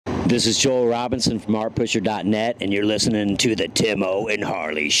This is Joel Robinson from ArtPusher.net, and you're listening to the Timo and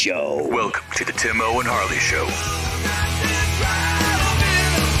Harley Show. Welcome to the Timo and Harley Show.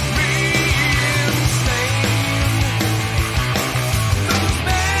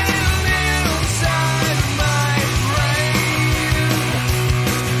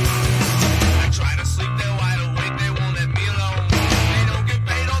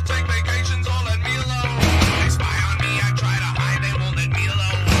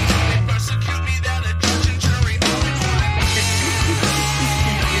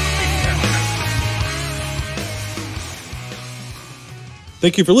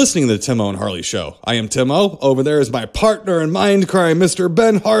 Thank you for listening to the Timo and Harley Show. I am Timo. Over there is my partner in mind crime, Mr.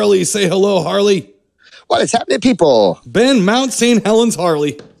 Ben Harley. Say hello, Harley. What is happening, people? Ben, Mount St. Helens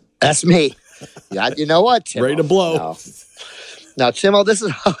Harley. That's me. Yeah, you know what, Timo? Ready to blow. Now, Timo, this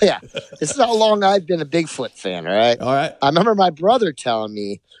is how long I've been a Bigfoot fan, all right? All right. I remember my brother telling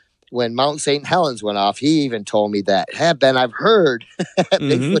me when Mount St. Helens went off, he even told me that, hey, Ben, I've heard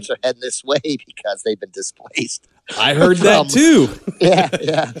Bigfoots are heading this way because they've been displaced. I heard that too. yeah,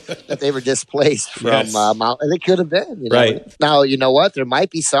 that they were displaced from Mount, and it could have been. You know? Right. Now, you know what? There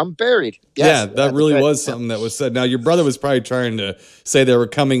might be some buried. Yes, yeah, that really was something that was said. Now, your brother was probably trying to say they were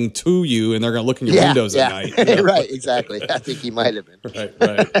coming to you and they're going to look in your windows at night. You know? Right, exactly. I think he might have been.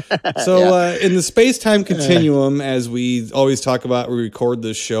 Right. So in the space-time continuum, as we always talk about, we record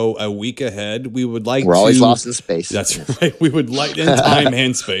this show a week ahead. We're always lost in space. That's right. We would like, in time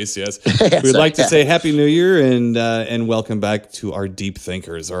and space, yes. We'd like to say Happy New Year and welcome back to our deep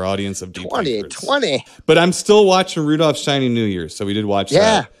thinkers, our audience of deep thinkers. 2020. But I'm still watching Rudolph's Shiny New Year, so we did watch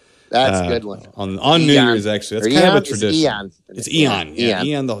that. That's a good one. On New Year's, actually. That's kind of a tradition. It's Eon.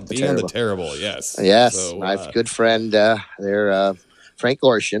 Eon the Terrible, yes. Yes, so, my good friend there, Frank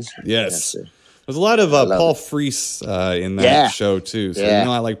Gorshin. Yes. There's a lot of Paul Frees in that show, too. So, you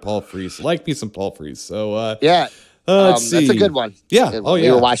know, I like Paul Frees. I like me some Paul Frees. So, let's see. That's a good one. Yeah. We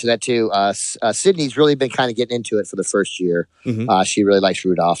were watching that, too. Sydney's really been kind of getting into it for the first year. She really likes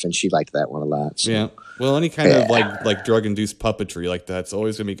Rudolph, and she liked that one a lot. So. Yeah. Well, any kind of like drug-induced puppetry like that's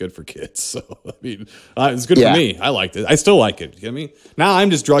always going to be good for kids. So, I mean, it's good for me. I liked it. I still like it. You know what I mean? Now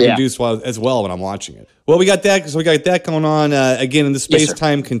I'm just drug-induced as well when I'm watching it. Well, we got that. So we got that going on again in the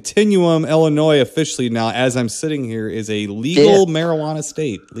space-time continuum. Illinois officially now, as I'm sitting here, is a legal marijuana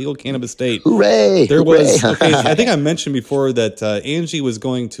state, legal cannabis state. Hooray! I think I mentioned before that Angie was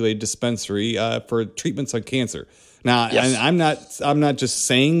going to a dispensary for treatments on cancer. Now, and I'm not just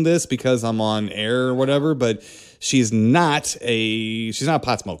saying this because I'm on air or whatever, but she's not a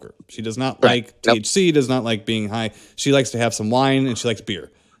pot smoker. She does not like THC, does not like being high. She likes to have some wine and she likes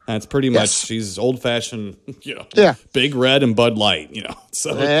beer. That's pretty much, she's old fashioned, Big Red and Bud Light,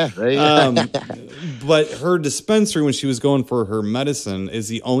 So, but her dispensary when she was going for her medicine is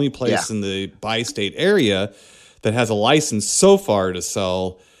the only place in the bi-state area that has a license so far to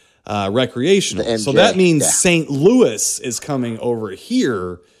sell recreational. So that means St. Louis is coming over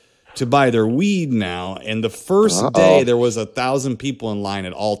here to buy their weed now. And the first day there was 1,000 people in line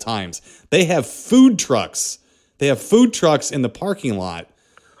at all times. They have food trucks. They have food trucks in the parking lot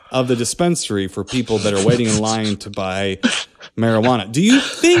of the dispensary for people that are waiting in line to buy marijuana. Do you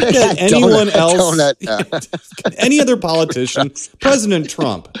think that anyone else, any other politician, President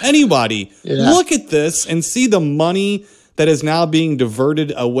Trump, anybody, look at this and see the money that is now being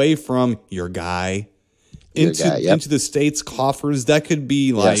diverted away from your guy into the state's coffers? That could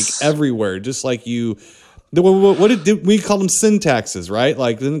be like everywhere, just like you. What did we call them? Sin taxes, right?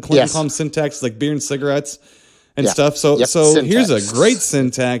 Like didn't Clinton call them sin taxes, like beer and cigarettes and stuff? So here's a great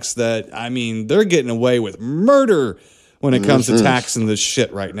sin tax that they're getting away with murder when it comes to taxing this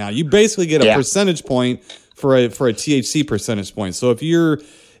shit right now. You basically get a percentage point for a THC percentage point. So if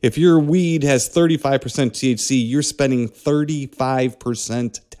your weed has 35% THC, you're spending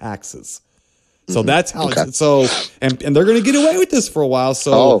 35% taxes. So that's how it's so, and they're going to get away with this for a while.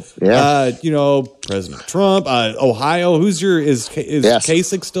 So, President Trump, Ohio, is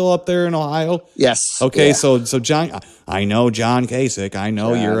Kasich still up there in Ohio? Yes. Okay. So John, I know John Kasich. I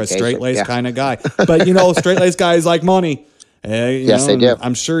know you're a straight-laced kind of guy, but straight-laced guys like money. They do.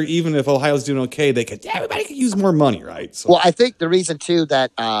 I'm sure even if Ohio's doing okay, everybody could use more money, right? So, well, I think the reason too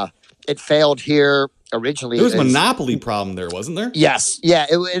that it failed here originally, there was a monopoly problem there, wasn't there? Yes, yeah.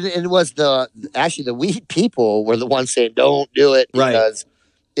 It was the weed people were the ones saying don't do it because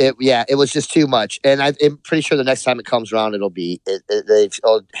it was just too much. And I'm pretty sure the next time it comes around, it'll be they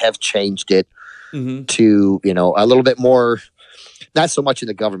have changed it to a little bit more. Not so much in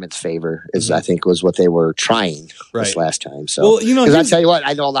the government's favor as I think was what they were trying this last time. So, because I tell you what,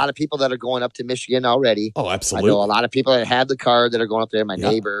 I know a lot of people that are going up to Michigan already. Oh, absolutely. I know a lot of people that have the car that are going up there. My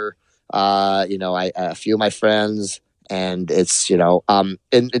neighbor, A few of my friends, and it's, and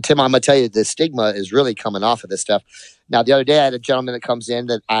Tim, I'm gonna tell you, the stigma is really coming off of this stuff. Now, the other day I had a gentleman that comes in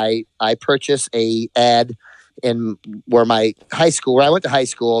that I purchased a ad in where I went to high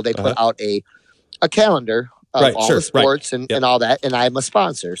school. They put out a calendar of all the sports and all that. And I'm a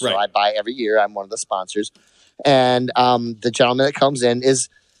sponsor. So I buy every year. I'm one of the sponsors. And the gentleman that comes in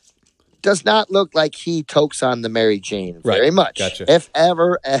does not look like he tokes on the Mary Jane very much, if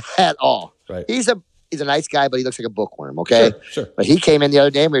ever at all. Right. He's a nice guy, but he looks like a bookworm. Okay. Sure. But he came in the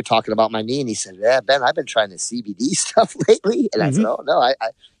other day and we were talking about my knee, and he said, "Yeah, Ben, I've been trying the CBD stuff lately." And I said, "Oh no,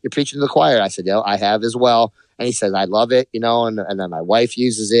 you're preaching to the choir." I said, I have as well. And he says, "I love it, and then my wife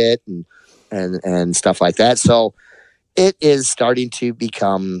uses it and stuff like that." So it is starting to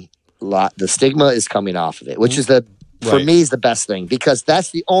become the stigma is coming off of it, which is for me is the best thing, because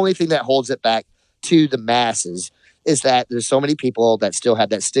that's the only thing that holds it back to the masses, is that there's so many people that still have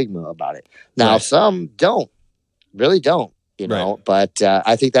that stigma about it. Now, some really don't, but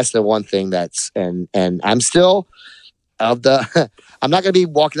I think that's the one thing and I'm still I'm not going to be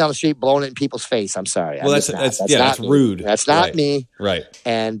walking down the street blowing it in people's face. I'm sorry. Well, that's rude. That's not me. Right.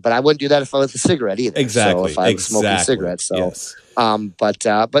 But I wouldn't do that if I was a cigarette either. Exactly. So if I was smoking cigarettes. So,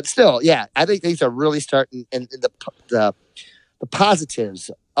 but still, I think things are really starting, and the positives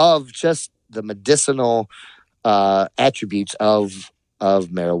of just the medicinal attributes of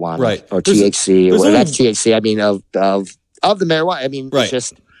marijuana, or THC, or that's THC. I mean, of the marijuana. I mean, it's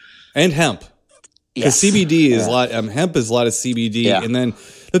just, and hemp. Because CBD is a lot, hemp is a lot of CBD. And then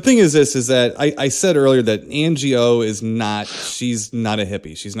the thing is that I said earlier that Angie O she's not a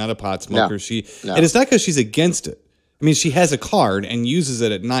hippie. She's not a pot smoker. And it's not because she's against it. I mean, she has a card and uses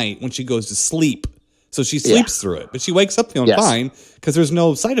it at night when she goes to sleep. So she sleeps through it, but she wakes up feeling fine because there's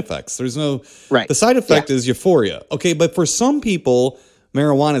no side effects. There's no, the side effect is euphoria. Okay. But for some people,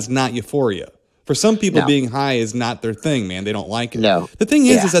 marijuana is not euphoria. For some people, being high is not their thing, man. They don't like it. No. The thing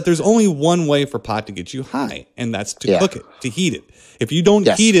is that there's only one way for pot to get you high, and that's to cook it, to heat it. If you don't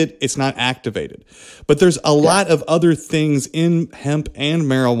heat it, it's not activated. But there's a lot of other things in hemp and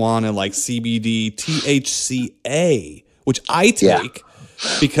marijuana, like CBD, THCA, which I take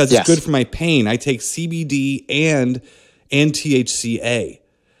because it's good for my pain. I take CBD and THCA.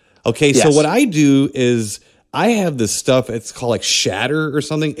 Okay, so what I do is I have this stuff. It's called like shatter or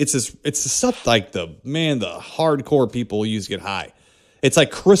something. It's the stuff like the hardcore people use to get high. It's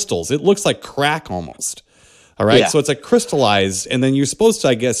like crystals. It looks like crack almost. All right. So it's like crystallized, and then you're supposed to,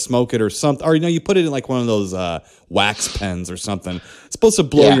 I guess, smoke it or something. Or, you put it in like one of those wax pens or something. It's supposed to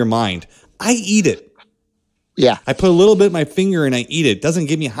blow your mind. I eat it. Yeah. I put a little bit in my finger and I eat it. It doesn't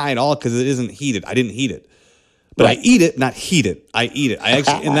get me high at all because it isn't heated. I didn't heat it. But I eat it, not heat it. I eat it.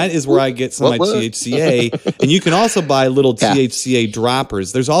 And that is where I get some of my THCA. And you can also buy little THCA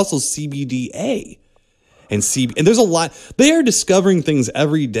droppers. There's also CBDA and and there's a lot. They are discovering things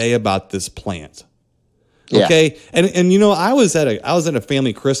every day about this plant. Okay, and I was at a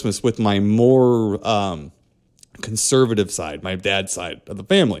family Christmas with my more conservative side, my dad's side of the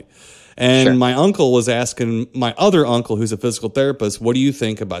family, and my uncle was asking my other uncle, who's a physical therapist, "What do you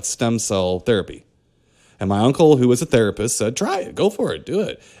think about stem cell therapy?" And my uncle, who was a therapist, said, "Try it, go for it, do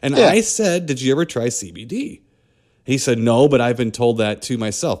it." And I said, "Did you ever try CBD?" He said, "No, but I've been told that to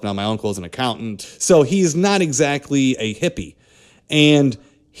myself." Now, my uncle is an accountant, so he's not exactly a hippie, and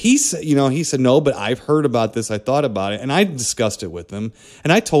he said, "No, but I've heard about this. I thought about it." And I discussed it with him.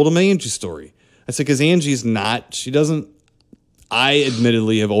 And I told him Angie's story. I said, because Angie's I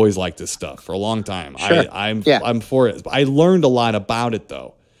admittedly have always liked this stuff for a long time. I'm for it. I learned a lot about it,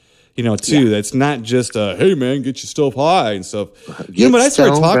 though. Too. That's not just hey, man, get your stuff high and stuff. But I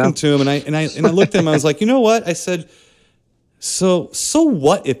started talking to him, and I looked at him. I was like, you know what? I said, so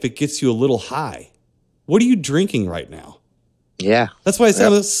what if it gets you a little high? What are you drinking right now? Yeah, that's why I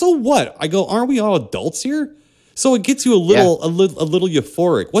said, so what? I go, aren't we all adults here? So it gets you a little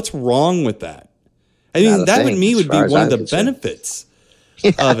euphoric. What's wrong with that? I mean, that would be one of the benefits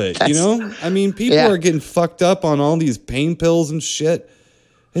of it. I mean, people are getting fucked up on all these pain pills and shit.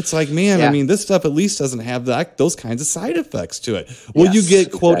 It's like, man, I mean, this stuff at least doesn't have those kinds of side effects to it. Will you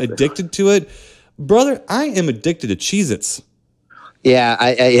get, quote, addicted to it? Brother, I am addicted to Cheez-Its. Yeah,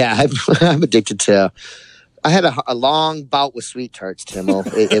 I'm addicted to... I had a long bout with sweet tarts, Timo.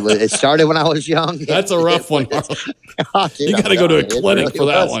 It started when I was young. That's a rough one. Dude, you got to go to a clinic for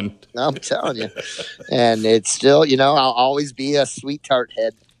that one. I'm telling you. And it's still, I'll always be a sweet tart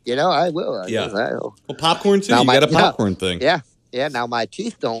head. I will. Well, popcorn too. Now, you got a popcorn thing. Yeah. Yeah, now my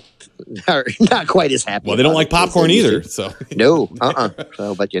teeth are not quite as happy. Well, they don't like popcorn either. So no,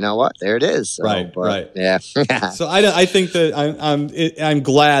 So, but you know what? There it is. So, right. Yeah. So I think that I'm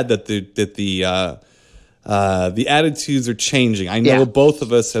glad that the attitudes are changing. I know both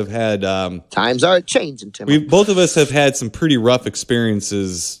of us have had times are changing. Tim. Both of us have had some pretty rough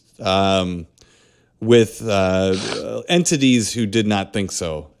experiences with entities who did not think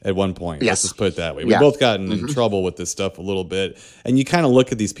so at one point. Let's just put it that way. We both gotten in trouble with this stuff a little bit, and you kind of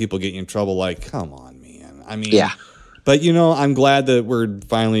look at these people getting in trouble like, come on, man. I mean, but I'm glad that we're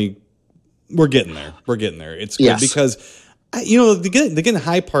getting there. We're getting there. It's good because the getting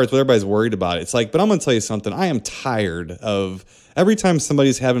high parts, what everybody's worried about. It's like, but I'm going to tell you something. I am tired of every time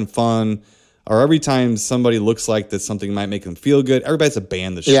somebody's having fun, or every time somebody looks like that something might make them feel good, everybody has to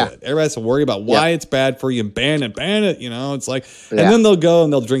ban the shit. Everybody has to worry about why it's bad for you and ban it. It's like, and then they'll go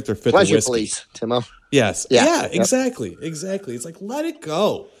and they'll drink their fifth of whiskey. Police, Timo. Yes. Yeah, exactly. It's like, let it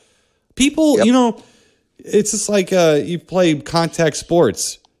go. People, it's just like you play contact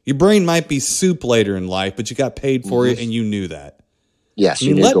sports. Your brain might be soup later in life, but you got paid for it and you knew that. Yes.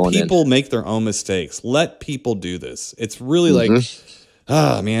 Let people make their own mistakes. Let people do this. It's really like...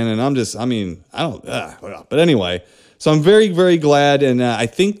 man, and but anyway, so I'm very, very glad, and I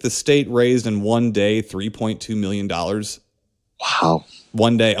think the state raised in one day $3.2 million. Wow.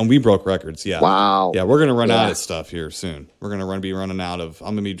 One day, and we broke records, Wow. Yeah, we're going to run out of stuff here soon. We're going to be running out of, I'm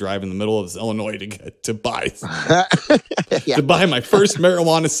going to be driving the middle of Illinois to buy to buy my first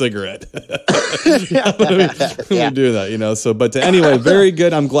marijuana cigarette. I'm going to do that, so, but anyway, very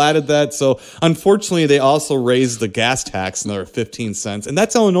good. I'm glad at that. So unfortunately, they also raised the gas tax another 15 cents, and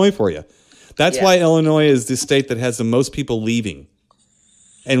that's Illinois for you. That's why Illinois is the state that has the most people leaving.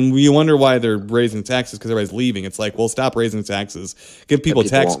 And you wonder why they're raising taxes because everybody's leaving. It's like, well, stop raising taxes, give people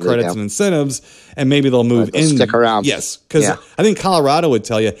tax credits and incentives, and maybe they'll move in. Stick around. Yes, because I think Colorado would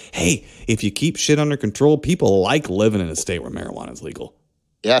tell you, hey, if you keep shit under control, people like living in a state where marijuana is legal.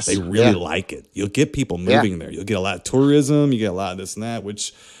 Yes. They really like it. You'll get people moving there. You'll get a lot of tourism. You get a lot of this and that,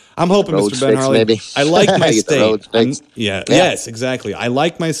 which I'm hoping, Mr. Ben Harley. Maybe. I like my state. Yes, exactly. I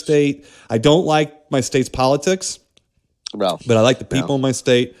like my state. I don't like my state's politics. But I like the people in my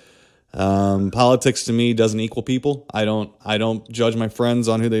state. Politics to me doesn't equal people. I don't judge my friends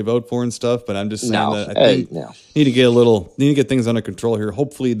on who they vote for and stuff. But I'm just saying that I think need to get things under control here.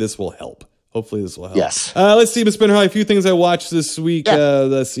 Hopefully this will help. Yes. Let's see, Ms. Benharley, a few things I watched this week.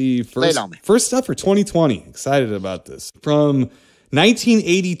 Let's see. First stuff for 2020. Excited about this. From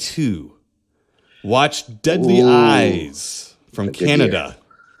 1982, watched Deadly Eyes from Canada.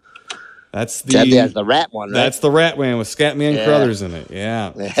 That's the rat one, right? That's the rat one with Scatman Crothers in it.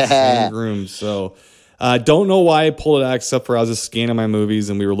 Yeah. Groom. So, don't know why I pulled it out, except for I was just scanning my movies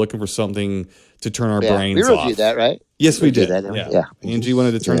and we were looking for something to turn our brains off. We reviewed that, right? Yes, we did. Angie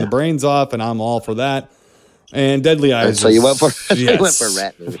wanted to turn the brains off, and I'm all for that. And Deadly Eyes. So you went for a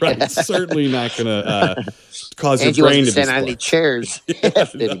rat movie. Right. Certainly not going to cause your brain to be on any chairs.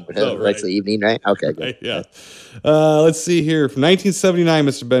 The evening, right? Okay, good. Yeah. Let's see here. From 1979,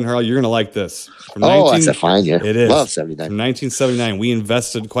 Mr. Ben Harley, you're going to like this. That's a fine year. It is. Love 79. From 1979, we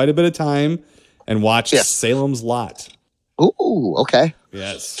invested quite a bit of time and watched Salem's Lot. Ooh, okay.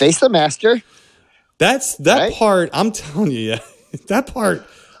 Yes. Face the Master. That part, I'm telling you, that part,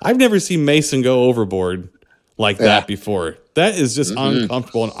 I've never seen Mason go overboard like that before. That is just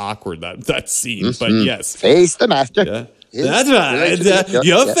uncomfortable and awkward, that scene. But yes. Face the Master. Yeah. That's right.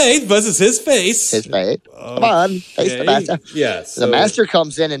 Your face versus his face. His face. Come on. Face the Master. Yes. The Master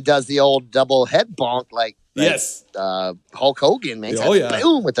comes in and does the old double head bonk like Hulk Hogan, man.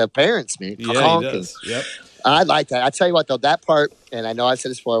 Boom, with the parents, man. Yeah, he does. Yep. I like that. I tell you what, though, that part, and I know I've said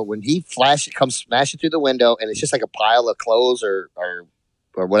this before, when he comes smashing through the window, and it's just like a pile of clothes or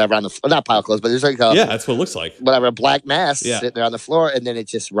whatever on the not pile of clothes, but there's like that's what it looks like. Whatever, a black mass sitting there on the floor, and then it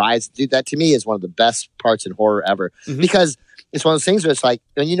just rides. Dude, that to me is one of the best parts in horror ever because it's one of those things where it's like,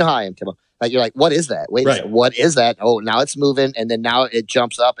 and you know how I am, Timo. Like you're like, what is that? Wait a second, what is that? Oh, now it's moving, and then now it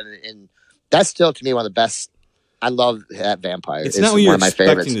jumps up, and that's still to me one of the best. I love that vampire. It's not what you're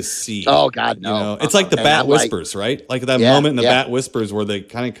expecting to see. Oh, God, no. It's like the bat whispers, right? Like that moment in the bat whispers where they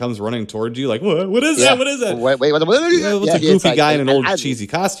kind of comes running towards you like, what is that? What is that? Wait, what is that? It's a goofy guy in an old cheesy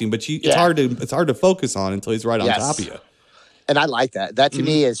costume, but it's hard to focus on until he's right on top of you. And I like that. That to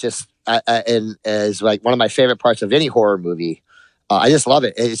me is just and is like one of my favorite parts of any horror movie. I just love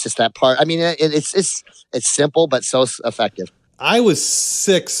it. It's just that part. I mean, it's simple, but so effective. I was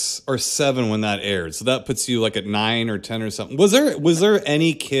 6 or 7 when that aired, so that puts you like at 9 or 10 or something. Was there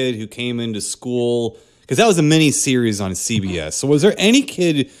any kid who came into school, because that was a mini series on CBS? So was there any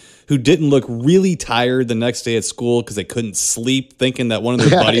kid who didn't look really tired the next day at school because they couldn't sleep, thinking that one of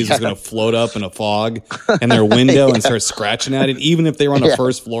their buddies was going to float up in a fog in their window and start scratching at it, even if they were on the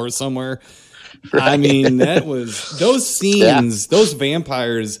first floor somewhere. Right. I mean, that was those scenes, those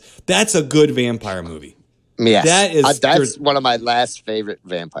vampires. That's a good vampire movie. Yes. That's one of my last favorite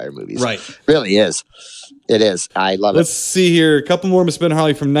vampire movies. Right. Really is. It is. I love Let's see here. A couple more, Miss Ben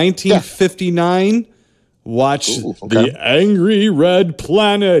Harley, from 1959. Watch The Angry Red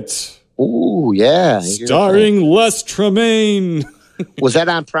Planet. Ooh, yeah. Starring Les Tremayne. Was that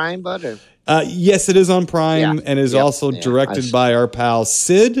on Prime, bud? Or? Yes, it is on Prime, and is also directed by our pal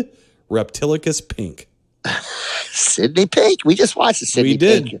Sid Reptilicus Pink. Sidney Pink. We just watched the Sidney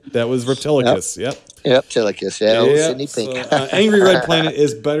Pink. We did. That was Reptilicus. Yep. Reptilicus. Yeah. Sidney Pink. So, Angry Red Planet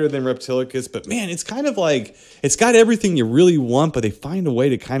is better than Reptilicus, but man, it's kind of like it's got everything you really want, but they find a way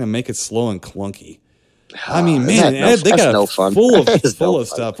to kind of make it slow and clunky. I mean, man, they got full of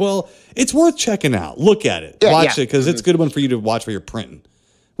stuff. Well, it's worth checking out. Look at it. Watch it because it's a good one for you to watch while you're printing.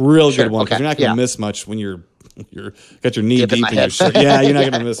 Real good one because you're not going to miss much when you're got your knee deep in your shirt. Yeah, you're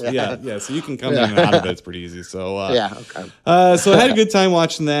not going to miss. Yeah. So you can come in and out of it. It's pretty easy. So so I had a good time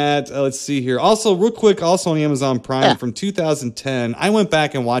watching that. Let's see here. Also, real quick, also on Amazon Prime from 2010, I went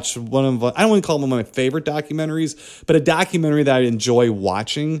back and watched one of I don't want to call them one of my favorite documentaries, but a documentary that I enjoy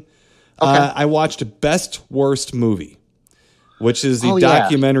watching. I watched Best Worst Movie, which is the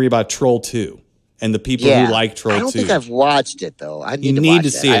documentary about Troll 2 and the people who like Troll 2. I don't think I've watched it, though. I need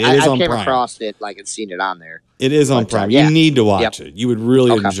to see it. It is on Prime. I came across it and seen it on there. It is on Prime. You need to watch it. You would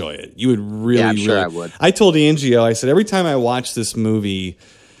really enjoy it. You would really, I'm sure I would. I told Angio, I said, every time I watch this movie,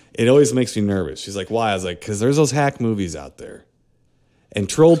 it always makes me nervous. She's like, why? I was like, because there's those hack movies out there. And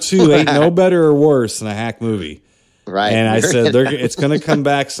Troll 2 ain't no better or worse than a hack movie. Right. And I said, it's going to come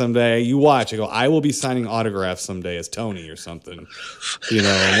back someday. You watch. I go, I will be signing autographs someday as Tony or something. You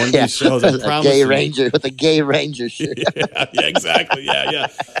know, one of these shows. I promise Gay Ranger with a Gay Ranger shirt. Exactly. Yeah.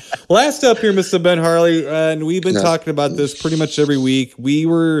 Last up here, Mr. Ben Harley, and we've been talking about this pretty much every week. We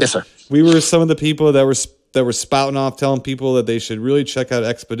were some of the people that were spouting off, telling people that they should really check out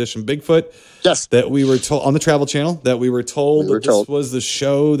Expedition Bigfoot. Yes. That we were told on the Travel Channel, that we were told this was the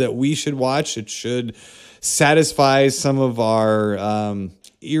show that we should watch. It should satisfy some of our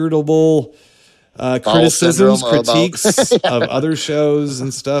irritable criticisms, critiques of other shows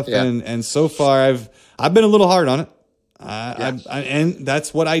and stuff. And so far, I've been a little hard on it. And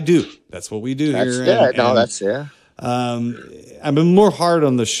that's what I do. That's what we do here. I've been more hard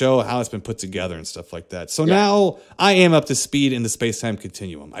on the show, how it's been put together and stuff like that. So now I am up to speed in the space-time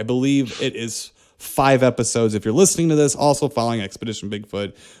continuum. I believe it is 5 episodes. If you're listening to this, also following Expedition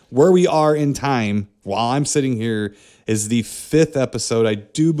Bigfoot, where we are in time while I'm sitting here is the 5th episode. I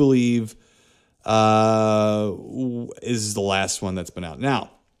do believe is the last one that's been out now.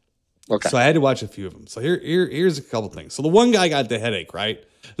 So I had to watch a few of them. So here's a couple things. So the one guy got the headache, right?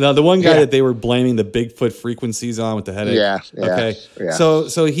 Now the one guy that they were blaming the Bigfoot frequencies on with the headache. Okay. Yeah.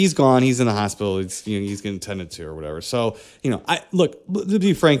 So he's gone. He's in the hospital. He's getting tended to or whatever. So to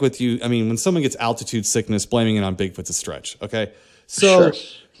be frank with you, I mean, when someone gets altitude sickness, blaming it on Bigfoot's a stretch. Okay. So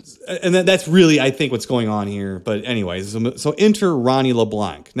and that's really, I think, what's going on here. But anyways, so enter Ronnie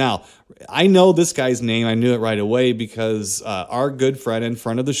LeBlanc. Now, I know this guy's name. I knew it right away because our good friend in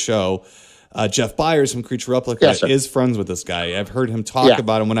front of the show, Jeff Byers from Creature Replica, is friends with this guy. I've heard him talk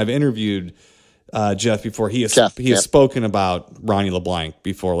about him when I've interviewed Jeff before. He has spoken about Ronnie LeBlanc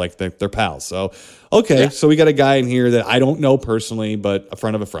before, like they're pals. So, so we got a guy in here that I don't know personally, but a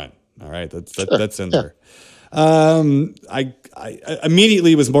friend of a friend. All right, that's in there. I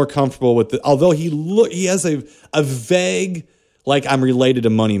immediately was more comfortable with it, although he has a vague, like I'm related to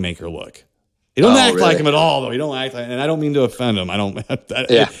Moneymaker look. He don't act like him at all, though. He don't act like, and I don't mean to offend him. I don't.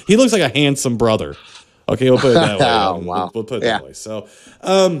 He looks like a handsome brother. Okay, we'll put it that way. We'll put it that way. So,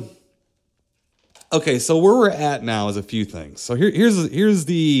 so where we're at now is a few things. So here's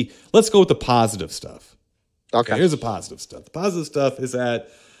the let's go with the positive stuff. Okay, here's the positive stuff. The positive stuff is that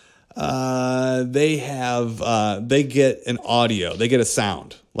they get an audio, they get a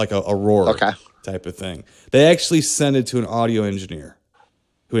sound like a roar type of thing. They actually send it to an audio engineer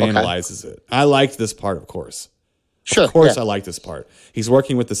who analyzes it. I liked this part, of course. Sure. Of course, I like this part. He's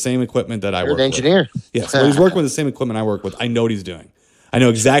working with the same equipment that I work with. Engineer. Yes, he's working with the same equipment I work with. I know what he's doing. I know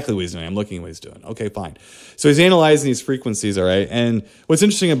exactly what he's doing. I'm looking at what he's doing. Okay, fine. So he's analyzing these frequencies, all right? And what's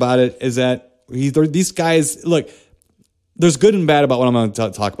interesting about it is that these guys, look, there's good and bad about what I'm going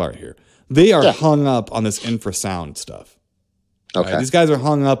to talk about right here. They are hung up on this infrasound stuff. Okay. Right? These guys are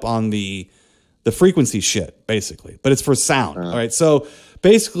hung up on the frequency shit, basically. But it's for sound, all right? So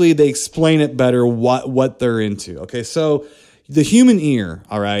basically, they explain it better what they're into. Okay, so the human ear,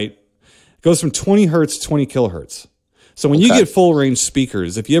 all right, goes from 20 hertz to 20 kilohertz. So when you get full range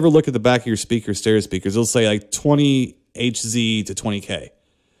speakers, if you ever look at the back of your speaker, stereo speakers, it'll say like 20 Hz to 20K.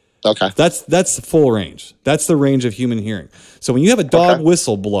 Okay. That's the full range. That's the range of human hearing. So when you have a dog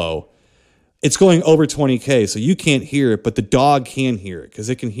whistle blow, it's going over 20K, so you can't hear it, but the dog can hear it because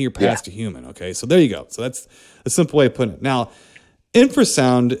it can hear past a human. Okay, so there you go. So that's a simple way of putting it. Now,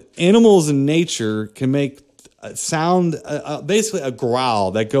 infrasound, animals in nature can make a sound, basically a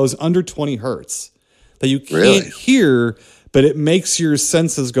growl that goes under 20 hertz that you can't hear, but it makes your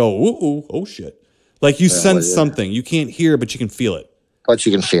senses go, ooh, oh shit. Like you sense something. You can't hear, but you can feel it. But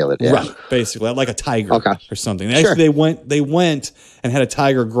you can feel it, right? Basically, like a tiger or something. Actually, they went and had a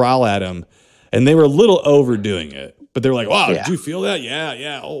tiger growl at them, and they were a little overdoing it. But they were like, "Wow, did you feel that?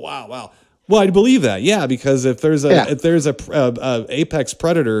 Yeah. Oh, wow." Well, I believe that, because if there's a apex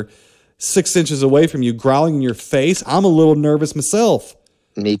predator 6 inches away from you growling in your face, I'm a little nervous myself.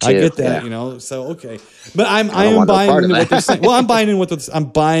 Me too. I get that, So okay, but I am buying into what they're saying. Well, I'm buying into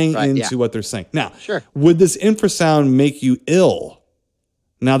what they're saying. Now, would this infrasound make you ill?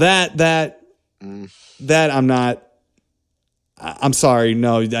 Now that I'm not. I'm sorry.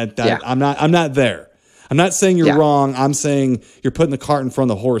 No, I'm not there. I'm not saying you're wrong. I'm saying you're putting the cart in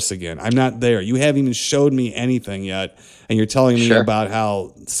front of the horse again. I'm not there. You haven't even showed me anything yet, and you're telling me about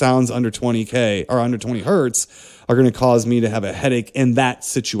how sounds under 20K or under 20 hertz are going to cause me to have a headache in that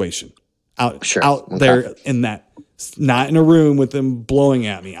situation. Out there in that. Not in a room with them blowing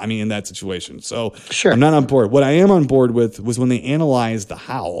at me. I mean, in that situation. So I'm not on board. What I am on board with was when they analyzed the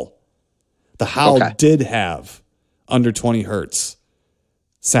howl. The howl did have under 20 hertz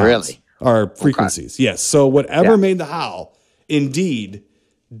sounds or frequencies. Yes. So whatever made the howl indeed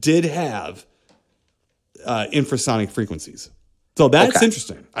did have infrasonic frequencies. So that's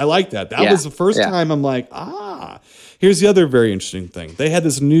interesting. I like that. That was the first time I'm like, here's the other very interesting thing. They had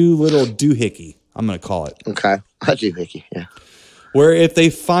this new little doohickey, I'm going to call it. Okay. A doohickey, Where if they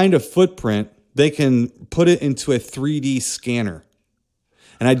find a footprint, they can put it into a 3D scanner.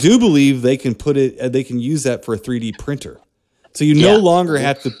 And I do believe they can they can use that for a 3D printer. So you no longer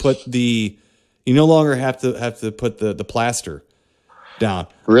have to put the plaster down.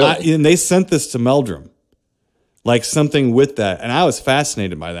 Really? And they sent this to Meldrum. Like something with that. And I was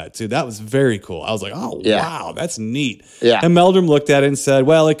fascinated by that too. That was very cool. I was like, wow, that's neat. Yeah. And Meldrum looked at it and said,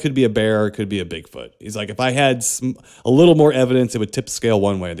 well, it could be a bear or it could be a Bigfoot. He's like, if I had a little more evidence, it would tip the scale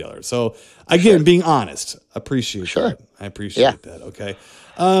one way or the other. So again, being honest, appreciate that. I appreciate that. Okay.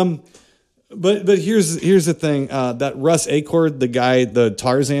 But here's the thing. That Russ Acord, the guy, the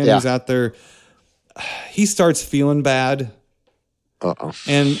Tarzan who's out there, he starts feeling bad.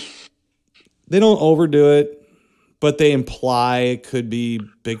 And they don't overdo it. But they imply it could be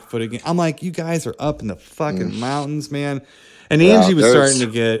Bigfoot again. I'm like, you guys are up in the fucking mountains, man. And Angie was starting to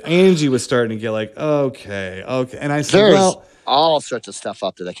get like, okay. And I said, well, all sorts of stuff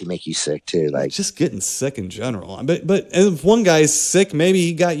up there that can make you sick too. Like just getting sick in general. But if one guy's sick, maybe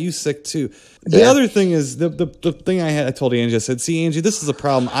he got you sick too. The other thing is the thing I told Angie, I said, see, Angie, this is a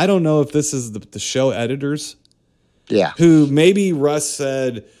problem. I don't know if this is the show editors. Yeah. Who maybe Russ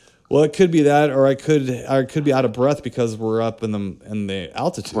said, well, it could be that, or I could be out of breath because we're up in the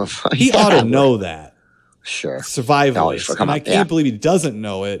altitude. Well, he ought to know that. Sure. Survivalist. And I can't believe he doesn't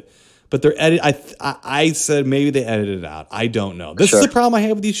know it. But they're I said maybe they edited it out. I don't know. This is the problem I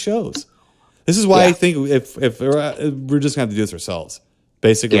have with these shows. This is why I think if we're just gonna have to do this ourselves,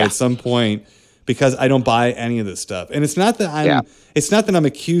 basically at some point, because I don't buy any of this stuff. And it's not that I'm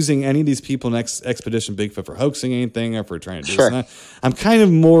accusing any of these people in Expedition Bigfoot for hoaxing anything or for trying to do this. I'm kind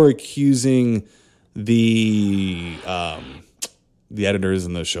of more accusing the editors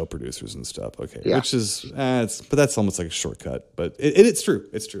and the show producers and stuff. Okay, which is but that's almost like a shortcut. But it's true.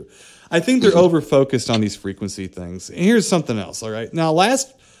 It's true. I think they're over focused on these frequency things. And here's something else. All right, now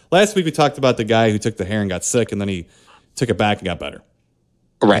last week we talked about the guy who took the hair and got sick, and then he took it back and got better.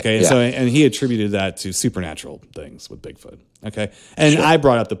 Right. Okay. So, and he attributed that to supernatural things with Bigfoot. Okay. And I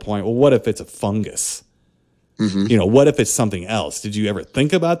brought up the point, well, what if it's a fungus? What if it's something else? Did you ever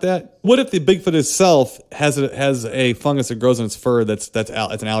think about that? What if the Bigfoot itself has a fungus that grows in its fur that's an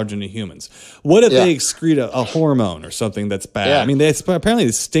allergen to humans? What if they excrete a hormone or something that's bad? Yeah. I mean, apparently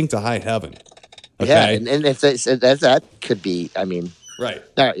they stink to high heaven. Okay. Yeah. And if that could be, I mean. Right.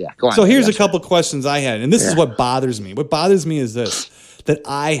 Go on. So here's a couple questions I had. And this is what bothers me. What bothers me is this. That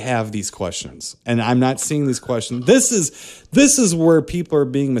I have these questions and I'm not seeing these questions. This is where people are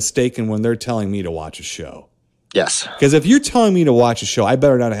being mistaken when they're telling me to watch a show. Yes. Because if you're telling me to watch a show, I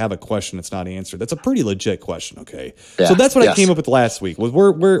better not have a question that's not answered. That's a pretty legit question, okay? Yeah. So that's what I came up with last week. Was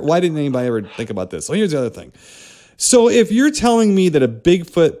why didn't anybody ever think about this? So here's the other thing. So if you're telling me that a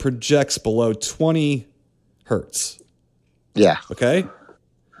Bigfoot projects below 20 hertz, okay,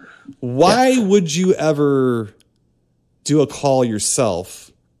 why would you ever do a call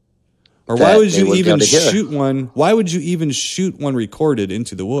yourself? Or why would you even shoot one? Why would you even shoot one recorded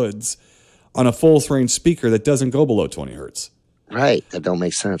into the woods on a full range speaker that doesn't go below 20 hertz? Right. That don't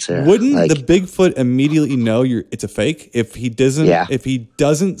make sense. Yeah. Wouldn't the Bigfoot immediately know it's a fake if he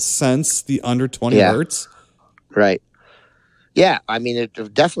doesn't sense the under 20 hertz? Right. Yeah. I mean,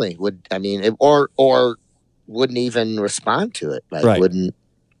 it definitely would. I mean, or wouldn't even respond to it. Like, wouldn't.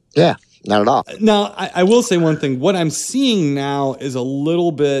 Yeah. Not at all. Now, I will say one thing. What I'm seeing now is a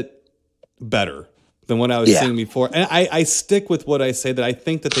little bit better than what I was seeing before. And I stick with what I say, that I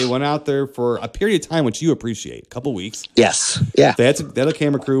think that they went out there for a period of time, which you appreciate, a couple weeks. Yes. Yeah. They had a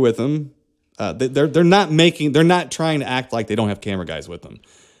camera crew with them. They're not trying to act like they don't have camera guys with them.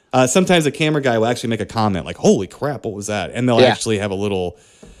 Sometimes a camera guy will actually make a comment like, "Holy crap, what was that?" And they'll actually have a little,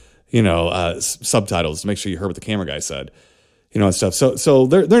 subtitles to make sure you heard what the camera guy said, and stuff. So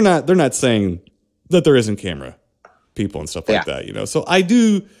they're not saying that there isn't camera people and stuff like that, So I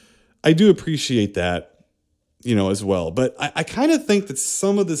do appreciate that, as well. But I kind of think that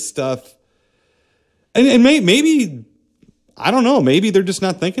some of this stuff, and maybe, I don't know, maybe they're just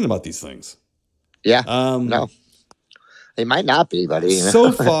not thinking about these things. Yeah. No, they might not be, buddy.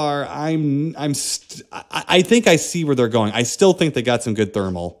 So far, I think I see where they're going. I still think they got some good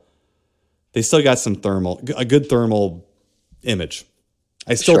thermal. They still got a good thermal image.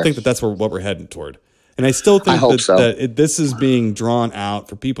 I still think that that's what we're heading toward. And I still think that this is being drawn out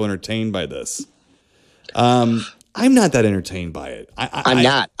for people entertained by this. I'm not that entertained by it. I'm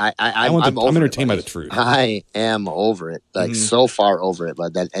not. I'm entertained by the truth. I am over it, like so far over it.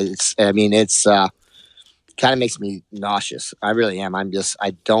 But it's kind of makes me nauseous. I really am.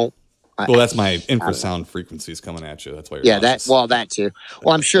 Well, that's my infrasound frequencies coming at you. That's why you're nauseous. That too.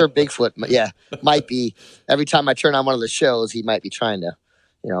 Well, I'm sure Bigfoot, might be. Every time I turn on one of the shows, he might be trying to,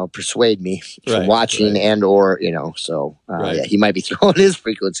 persuade me from watching and or, so he might be throwing his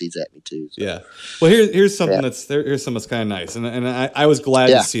frequencies at me too. So. Yeah. Well, here's something that's kind of nice. And I was glad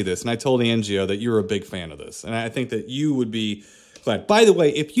to see this. And I told Angio that you were a big fan of this. And I think that you would be glad. By the way,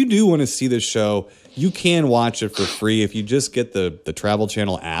 if you do want to see this show, you can watch it for free if you just get the Travel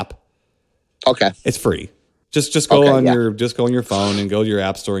Channel app. Okay. It's free. Just go on your phone and go to your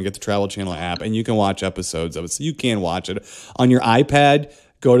app store and get the Travel Channel app, and you can watch episodes of it. So you can watch it on your iPad.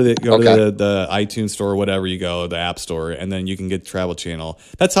 Go to the iTunes store or whatever you go, the app store, and then you can get Travel Channel.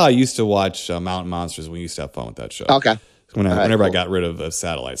 That's how I used to watch Mountain Monsters when we used to have fun with that show. Okay. Whenever I got rid of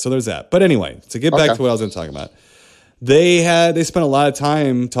satellite. So there's that. But anyway, to get back to what I was going to talk about, they spent a lot of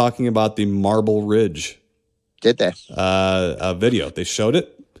time talking about the Marble Ridge. Did they? Video. They showed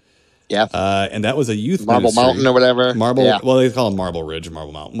it. Yeah. And that was a youth Marble ministry. Mountain or whatever. Well, they call it Marble Ridge or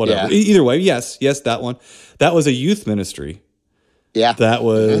Marble Mountain, whatever. Either way, yes, that one. That was a youth ministry. Yeah. That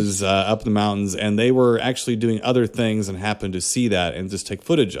was up the mountains, and they were actually doing other things and happened to see that and just take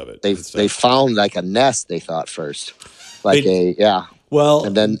footage of it. They found like a nest, they thought first. Well,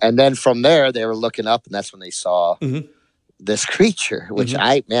 and then from there they were looking up, and that's when they saw this creature, which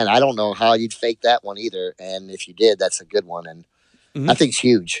I don't know how you'd fake that one either. And if you did, that's a good one. And I think it's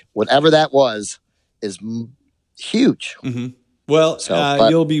huge. Whatever that was is huge. Well,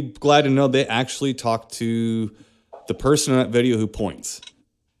 you'll be glad to know they actually talked to the person in that video who points.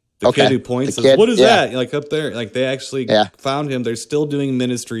 The kid who points says, "What is that?" Like up there. Like they actually found him. They're still doing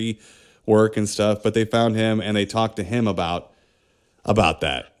ministry work and stuff, but they found him and they talked to him about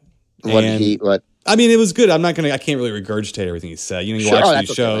that. What? I mean, it was good. I can't really regurgitate everything he said. You watch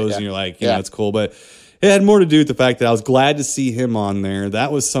these shows and you're like, it's cool, but it had more to do with the fact that I was glad to see him on there.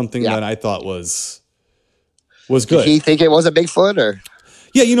 That was something that I thought was good. Did he think it was a Bigfoot or?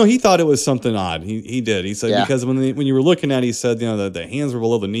 Yeah, he thought it was something odd. He did. He said because when you were looking at it, he said, the hands were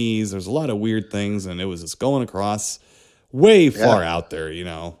below the knees. There's a lot of weird things, and it was just going across way far out there,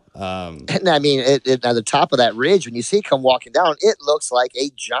 And I mean, at the top of that ridge, when you see it come walking down, it looks like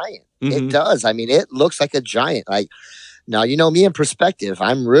a giant. It does. I mean, it looks like a giant. Like, now, me in perspective,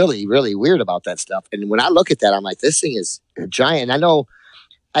 I'm really, really weird about that stuff. And when I look at that, I'm like, this thing is a giant.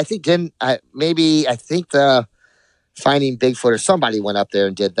 I think the Finding Bigfoot or somebody went up there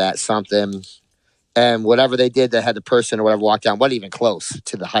and did something. And whatever they did, they had the person or whatever walk down, wasn't even close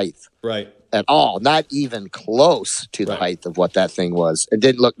to the height. Right. At all. Not even close to the height of what that thing was. It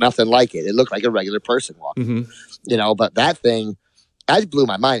didn't look nothing like it. It looked like a regular person walking. But that thing, that blew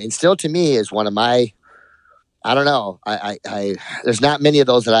my mind. And still to me is one of my, I don't know. I there's not many of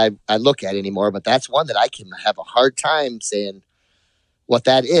those that I look at anymore, but that's one that I can have a hard time saying what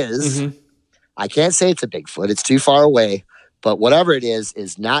that is. I can't say it's a Bigfoot. It's too far away. But whatever it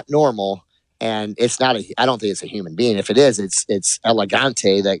is not normal. And it's not I don't think it's a human being. If it is, it's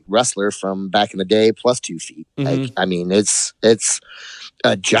Elegante, that wrestler from back in the day, plus 2 feet. Mm-hmm. Like, I mean, it's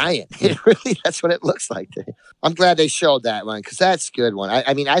a giant. It really, that's what it looks like. I'm glad they showed that one, because that's a good one.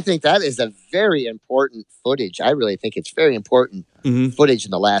 I mean, I think that is a very important footage. I really think it's very important footage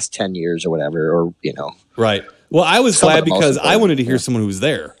in the last 10 years or whatever, or, Right. Well, I was glad because I wanted to hear someone who was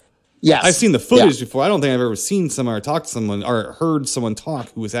there. Yes. I've seen the footage before. I don't think I've ever seen someone or talked to someone or heard someone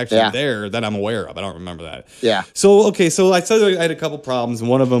talk who was actually there that I'm aware of. I don't remember that. Yeah. So, okay. So I said I had a couple problems, and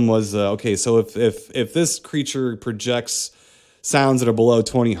one of them was, okay, so if this creature projects sounds that are below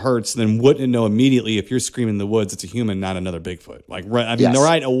 20 hertz, then wouldn't it know immediately if you're screaming in the woods, it's a human, not another Bigfoot? Like,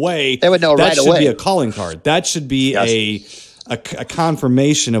 right away. They would know right away. That should be a calling card. That should be a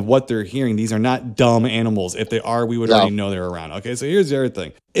confirmation of what they're hearing. These are not dumb animals. If they are, we would already know they're around. Okay, so here's the other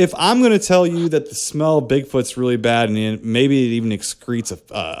thing. If I'm going to tell you that the smell of Bigfoot's really bad, and maybe it even excretes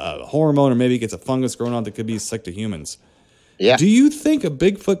a hormone, or maybe it gets a fungus growing on that could be sick to humans. Yeah. Do you think a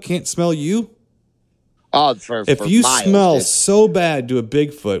Bigfoot can't smell you? Oh, if you smell so bad to a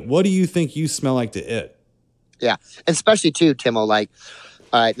Bigfoot, what do you think you smell like to it? Yeah, and especially too, Timo, like,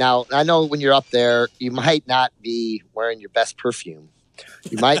 all right, now I know when you're up there, you might not be wearing your best perfume.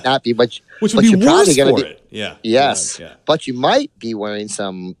 You might not be, but which would be worse for it. Yeah. Yes. Yeah. But you might be wearing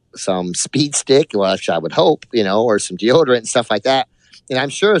some speed stick, which I would hope, or some deodorant and stuff like that. And I'm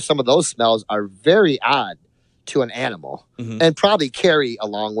sure some of those smells are very odd to an animal, and probably carry a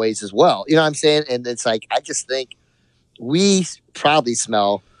long ways as well. You know what I'm saying? And it's like, I just think we probably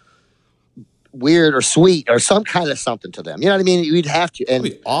smell weird or sweet or some kind of something to them. You know what I mean? We'd have to. And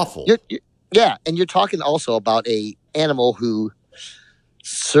it'd be awful. And you're talking also about a animal who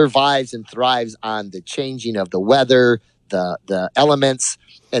survives and thrives on the changing of the weather, the elements,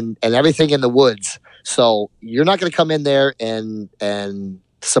 and everything in the woods. So you're not going to come in there and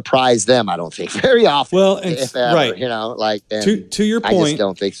surprise them, I don't think, very often. Well, if ever, right. To your point, I just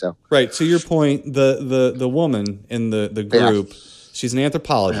don't think so. Right. To your point, the woman in the group, she's an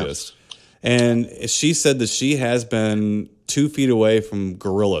anthropologist, and she said that she has been 2 feet away from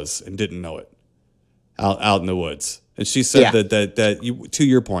gorillas and didn't know it out in the woods. And she said that you, to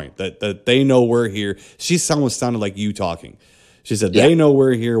your point, that they know we're here. She almost sounded like you talking. She said they know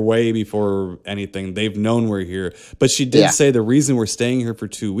we're here way before anything. They've known we're here. But she did say the reason we're staying here for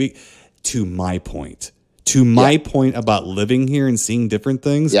 2 weeks, to my point about living here and seeing different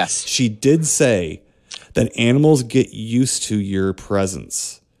things, she did say that animals get used to your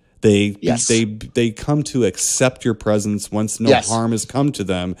presence. They come to accept your presence once no harm has come to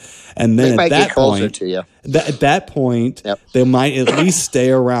them. And then at that point, they might at least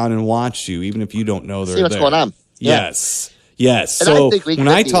stay around and watch you, even if you don't know they're there. See what's going on. Yes. And so I think when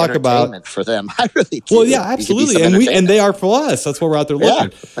I talk about for them, I really do. Well, yeah, absolutely, and they are for us. That's why we're out there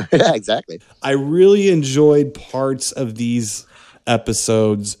looking. Yeah, exactly. I really enjoyed parts of these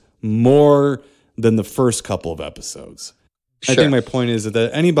episodes more than the first couple of episodes. Sure. I think my point is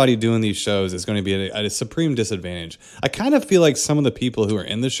that anybody doing these shows is going to be at a supreme disadvantage. I kind of feel like some of the people who are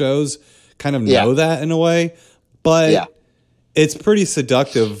in the shows kind of know that in a way, but it's pretty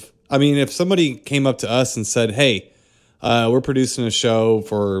seductive. I mean, if somebody came up to us and said, "Hey, we're producing a show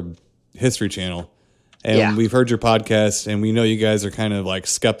for History Channel, and we've heard your podcast, and we know you guys are kind of like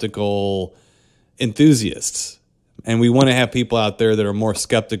skeptical enthusiasts, and we want to have people out there that are more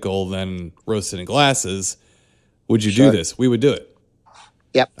skeptical than roasted in glasses. Would you do this?" We would do it.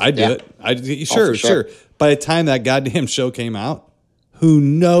 Yep. I'd do it. Sure. By the time that goddamn show came out, who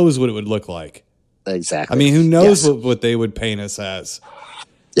knows what it would look like? Exactly. I mean, who knows what they would paint us as?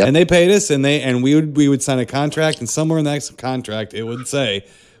 Yep. And they paid us, and we would sign a contract, and somewhere in that contract it would say,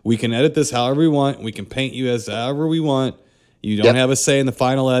 we can edit this however we want, we can paint you as however we want. You don't have a say in the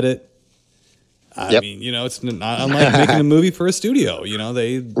final edit. I mean, it's not unlike making a movie for a studio. You don't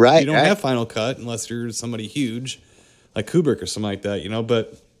have final cut unless you're somebody huge like Kubrick or something like that.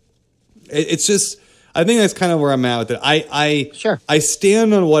 But it's just, I think that's kind of where I'm at with it. I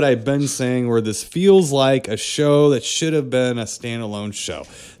stand on what I've been saying, where this feels like a show that should have been a standalone show.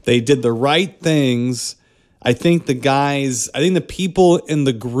 They did the right things. I think the people in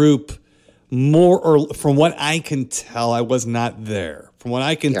the group, from what I can tell, I was not there. From what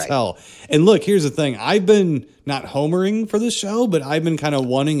I can tell. And look, here's the thing. I've been not homering for the show, but I've been kind of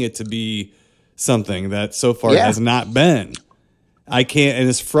wanting it to be something that so far has not been. I can't, and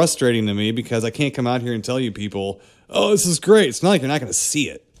it's frustrating to me because I can't come out here and tell you people, oh, this is great. It's not like you're not going to see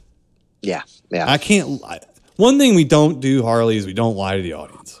it. Yeah. I can't. One thing we don't do, Harley, is we don't lie to the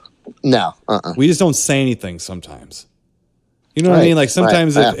audience. No. We just don't say anything sometimes. You know what I mean? Like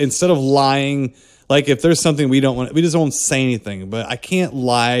sometimes if, instead of lying, like if there's something we don't want, we just won't say anything. But I can't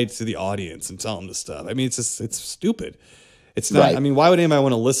lie to the audience and tell them this stuff. I mean, it's stupid. It's not. I mean, why would anybody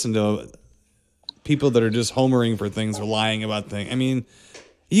want to listen to people that are just homering for things or lying about things? I mean,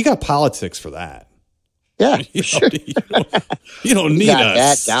 you got politics for that. Yeah, you don't need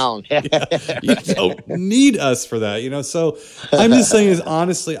us. That down. You don't need us for that. You know. So I'm just saying is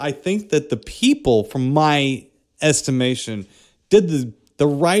honestly, I think that the people, from my estimation, did the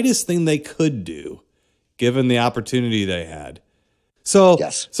rightest thing they could do, given the opportunity they had. So,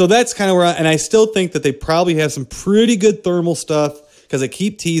 so that's kind of where and I still think that they probably have some pretty good thermal stuff because they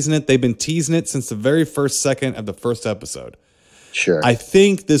keep teasing it. They've been teasing it since the very first second of the first episode. Sure. I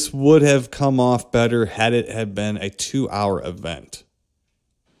think this would have come off better had it had been a 2-hour event.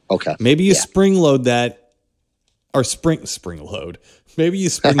 Okay. Maybe you spring load that, or spring load. Maybe you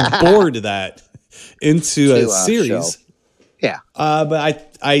springboard that into a series. Show. Yeah.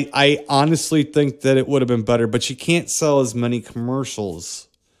 But I honestly think that it would have been better, but you can't sell as many commercials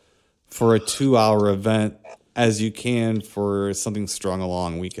for a 2-hour event as you can for something strung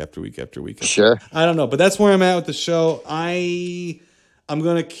along week after week after week. Sure. I don't know, but that's where I'm at with the show. I'm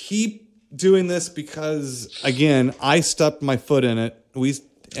going to keep doing this because, again, I stuck my foot in it.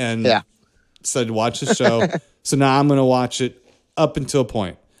 Said watch the show. So now I'm going to watch it up until a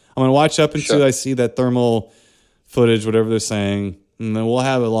point. I'm going to watch up until I see that thermal footage, whatever they're saying, and then we'll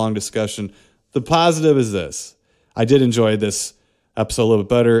have a long discussion. The positive is this. I did enjoy this episode a little bit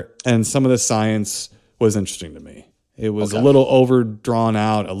better, and some of the science was interesting to me. It was a little over drawn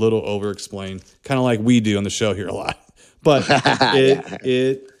out, a little over explained, kind of like we do on the show here a lot. But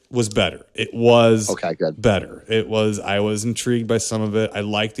it was better. It was better. I was intrigued by some of it. I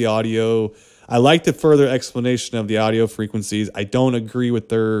liked the audio. I liked the further explanation of the audio frequencies. I don't agree with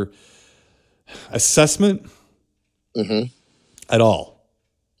their assessment at all.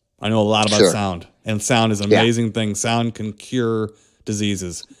 I know a lot about sound, and sound is an amazing thing. Sound can cure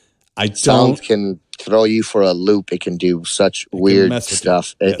diseases. Sound can throw you for a loop. It can do such weird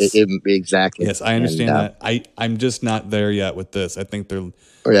stuff. Exactly. Yes, I understand that. I'm just not there yet with this. I think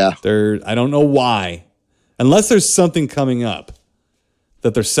they're I don't know why. Unless there's something coming up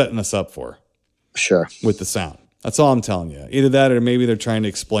that they're setting us up for. Sure. With the sound. That's all I'm telling you. Either that or maybe they're trying to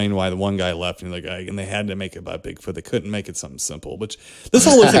explain why the one guy left and the guy, and they had to make it about Bigfoot. They couldn't make it something simple, which this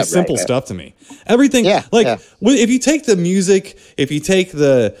all looks like simple stuff to me. Everything, if you take the music, if you take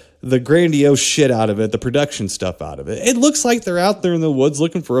the grandiose shit out of it, the production stuff out of it, it looks like they're out there in the woods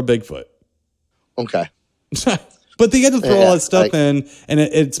looking for a Bigfoot. Okay. But they had to throw all that stuff in, and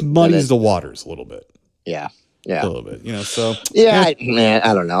it muddies the waters a little bit. Yeah. Yeah, a little bit, so I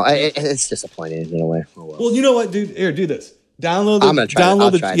don't know. It's disappointing in a way. Oh, well, you know what, dude? Here, do this. Download the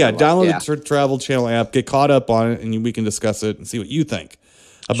Travel Channel app. Get caught up on it, and we can discuss it and see what you think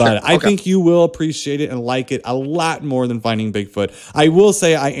about it. I think you will appreciate it and like it a lot more than Finding Bigfoot. I will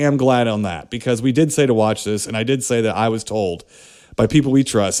say I am glad on that because we did say to watch this, and I did say that I was told by people we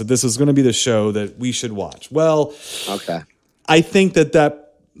trust that this is going to be the show that we should watch. Well, I think that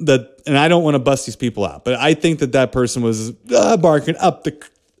and I don't want to bust these people out, but I think that person was barking up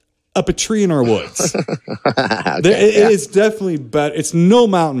a tree in our woods. It is definitely better. It's no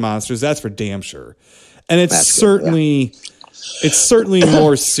mountain monsters, that's for damn sure, and it's certainly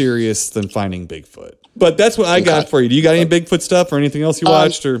more serious than Finding Bigfoot. But that's what I got for you. Do you got any Bigfoot stuff or anything else you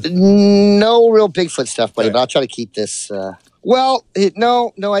watched? Or no real Bigfoot stuff, buddy. But I'll try to keep this. No,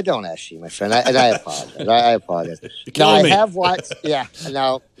 I don't actually, my friend. I apologize. I apologize. No, I have watched. Yeah.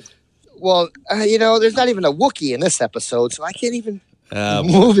 Now, well, there's not even a Wookiee in this episode, so I can't even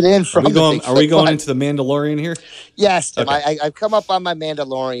move it in from. Are we going into the Mandalorian here? Yes, Tim. Okay. I've come up on my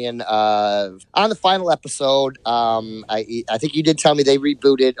Mandalorian on the final episode. I think you did tell me they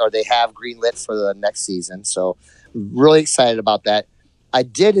rebooted or they have greenlit for the next season, so really excited about that. I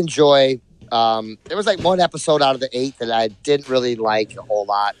did enjoy. There was like one episode out of the 8 that I didn't really like a whole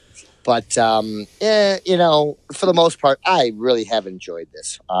lot. But, for the most part, I really have enjoyed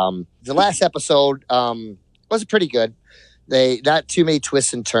this. The last episode was pretty good. Not too many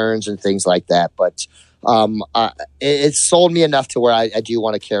twists and turns and things like that. But it sold me enough to where I do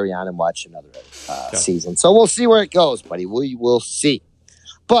want to carry on and watch another season. So we'll see where it goes, buddy. We will see.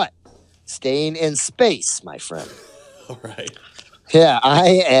 But staying in space, my friend. All right. Yeah,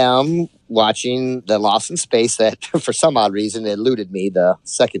 I am watching the Lost in Space that, for some odd reason, eluded me, the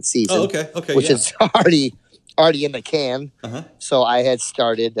second season. Oh, okay. Which is already in the can. Uh-huh. So I had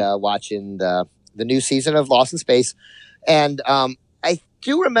started watching the new season of Lost in Space. And I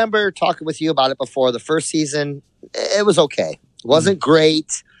do remember talking with you about it before. The first season, it was okay. It wasn't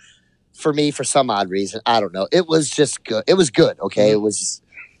great. for me for some odd reason. I don't know. It was just good. It was good. Okay. It was,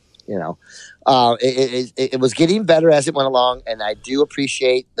 it was getting better as it went along. And I do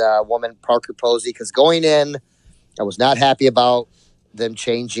appreciate the woman, Parker Posey, because going in, I was not happy about them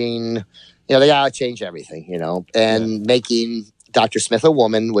changing, they got to change everything, and making Dr. Smith a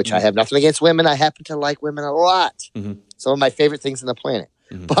woman, which I have nothing against women. I happen to like women a lot. Some of my favorite things on the planet.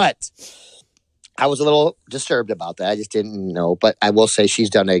 But I was a little disturbed about that. I just didn't know. But I will say she's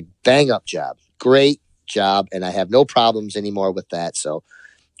done a bang-up job. Great job. And I have no problems anymore with that. So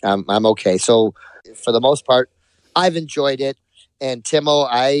I'm okay. So for the most part, I've enjoyed it. And Timo,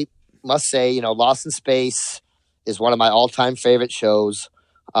 I must say, Lost in Space is one of my all-time favorite shows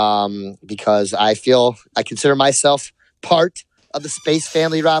because I consider myself part of the Space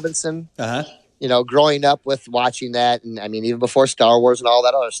Family Robinson. Growing up with watching that, and I mean, even before Star Wars and all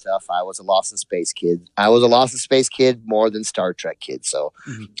that other stuff, I was a Lost in Space kid. I was a Lost in Space kid more than Star Trek kid. So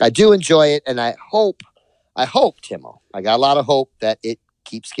I do enjoy it, and I hope, Timo, I got a lot of hope that it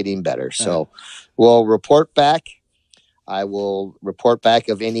keeps getting better. So we'll report back. I will report back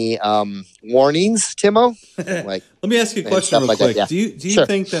of any warnings, Timo. Let me ask you a question real quick. Yeah. Do you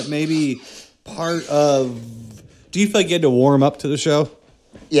think that maybe do you feel like you had to warm up to the show?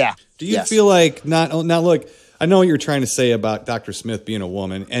 Yeah. Do you feel like look, I know what you're trying to say about Dr. Smith being a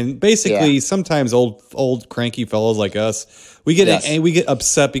woman, and basically sometimes old cranky fellows like us, we get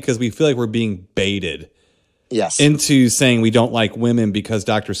upset because we feel like we're being baited into saying we don't like women because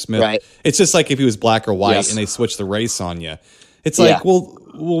Dr. Smith. Right. It's just like if he was black or white and they switch the race on you. It's like, well,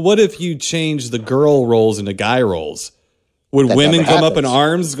 what if you change the girl roles into guy roles? Would women come up in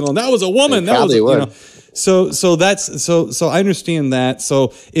arms going, "That was a woman"? That was would. So I understand that.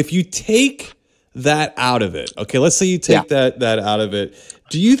 So if you take that out of it, okay, let's say you take that out of it.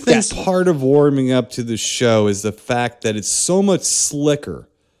 Do you think part of warming up to the show is the fact that it's so much slicker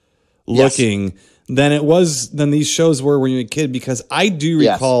looking than these shows were when you were a kid? Because I do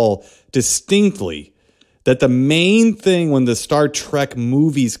recall distinctly that the main thing when the Star Trek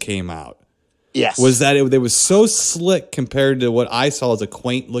movies came out was that they was so slick compared to what I saw as a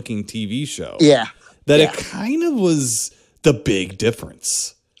quaint looking TV show. Yeah. That it kind of was the big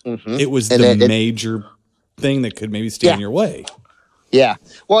difference. It was the major thing that could maybe stand in your way. Yeah.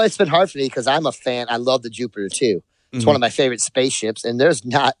 Well, it's been hard for me because I'm a fan. I love the Jupiter too. It's one of my favorite spaceships, and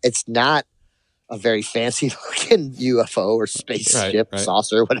it's not a very fancy looking UFO or spaceship,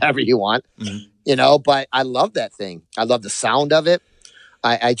 saucer, whatever you want, but I love that thing. I love the sound of it.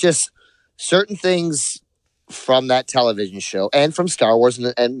 I just, certain things from that television show and from Star Wars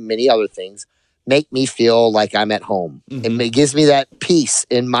and many other things make me feel like I'm at home. It gives me that peace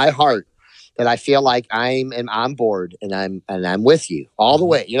in my heart that I feel like I'm on board and I'm with you all the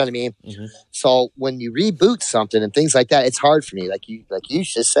way. You know what I mean? So when you reboot something and things like that, it's hard for me. Like you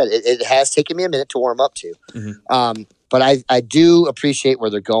just said, it has taken me a minute to warm up to. But I do appreciate where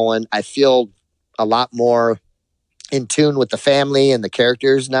they're going. I feel a lot more in tune with the family and the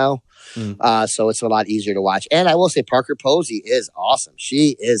characters now. So it's a lot easier to watch. And I will say Parker Posey is awesome.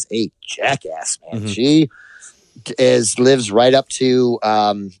 She is a jackass, man. She lives right up to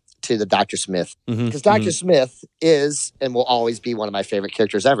the Dr. Smith. Because Dr. Smith is and will always be one of my favorite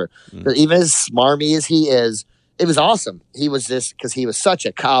characters ever. Even as smarmy as he is, it was awesome. He was because he was such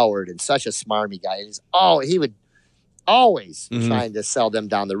a coward and such a smarmy guy. And he would always trying to sell them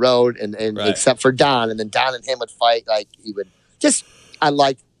down the road and except for Don. And then Don and him would fight. Like he would I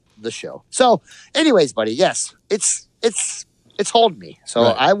liked the show. So anyways, buddy, yes, it's holding me. So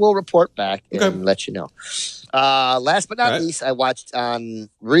I will report back and let you know. Last but not least, I watched on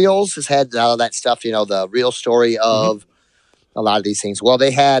Reels has had all that stuff, the real story of a lot of these things. Well, they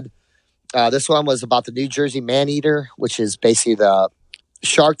had this one was about the New Jersey Maneater, which is basically the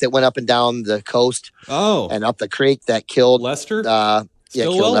shark that went up and down the coast and up the creek that killed Lester.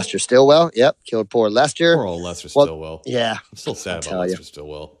 Killed Lester Stillwell. Yep, killed poor Lester. Poor old Lester Stillwell. Yeah, I'm still sad about Lester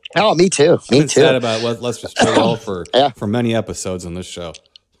Stillwell. Oh, me too. I've been sad about Lester Stillwell for many episodes on this show.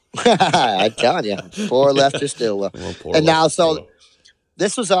 I'm telling you, poor Lester Stillwell. And now, so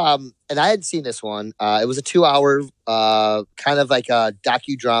this was and I hadn't seen this one. It was a 2-hour kind of like a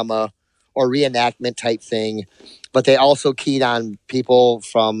docudrama or reenactment type thing, but they also keyed on people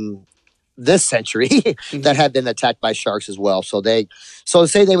from this century that had been attacked by sharks as well. So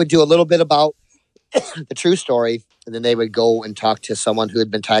say they would do a little bit about the true story, and then they would go and talk to someone who had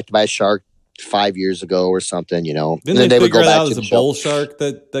been attacked by a shark 5 years ago or something, Didn't they figure it out as a bull shark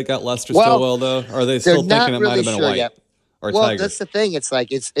that got Lester Stillwell though? Or are they still thinking it might have been a white or a tiger? That's the thing. It's like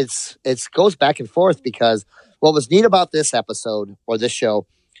it goes back and forth because what was neat about this episode or this show,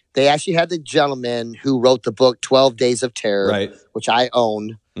 they actually had the gentleman who wrote the book 12 Days of Terror, which I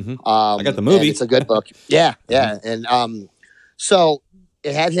own. Mm-hmm. I got the movie. It's a good book. Yeah. And so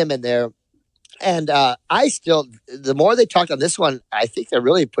it had him in there. And the more they talked on this one, I think they're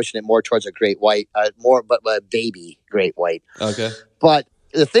really pushing it more towards a great white, but a baby great white. Okay. But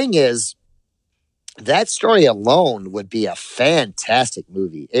the thing is, that story alone would be a fantastic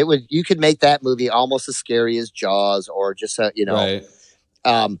movie. You could make that movie almost as scary as Jaws, or just right.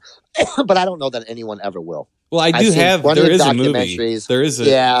 But I don't know that anyone ever will. Well, there is a movie. There's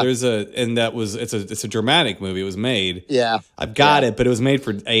a, and that was, it's a dramatic movie. It was made. Yeah. I've got it, but it was made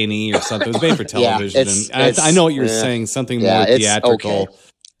for A&E or something. It was made for television. I know what you're saying, something more theatrical. Okay.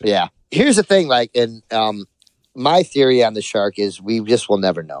 Yeah. Here's the thing, my theory on the shark is we just will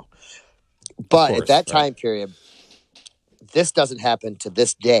never know. But at that time period, this doesn't happen to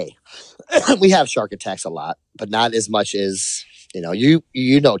this day. We have shark attacks a lot, but not as much as, Tim,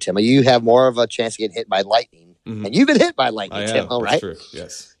 you have more of a chance of getting hit by lightning. Mm-hmm. And you've been hit by lightning, Tim, right? True.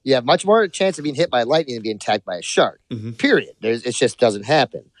 Yes. You have much more chance of being hit by lightning than being attacked by a shark, period. It just doesn't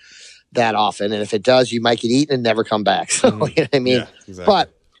happen that often. And if it does, you might get eaten and never come back. So, you know what I mean? Yeah, exactly.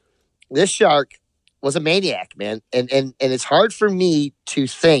 But this shark was a maniac, man. And it's hard for me to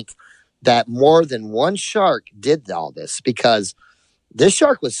think that more than one shark did all this, because this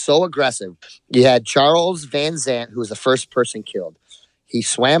shark was so aggressive. You had Charles Van Zandt, who was the first person killed. He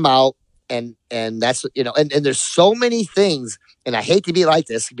swam out, and that's, and there's so many things, and I hate to be like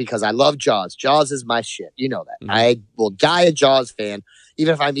this because I love Jaws. Jaws is my shit. You know that. Mm-hmm. I will die a Jaws fan.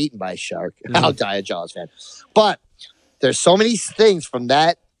 Even if I'm eaten by a shark, I'll die a Jaws fan. But there's so many things from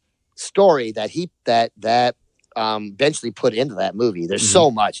that story that eventually put into that movie. There's so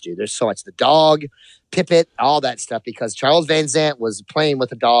much, dude. There's so much. The dog, Pippet, all that stuff. Because Charles Van Zandt was playing with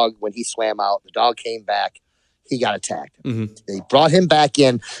the dog when he swam out. The dog came back. He got attacked. Mm-hmm. They brought him back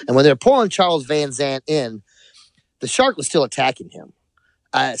in. And when they were pulling Charles Van Zandt in, the shark was still attacking him.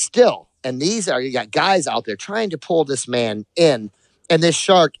 Still. And you got guys out there trying to pull this man in. And this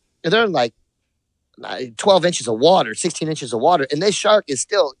shark, they're in like 12 inches of water, 16 inches of water. And this shark is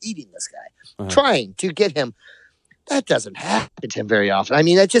still eating this guy, trying to get him. That doesn't happen to him very often. I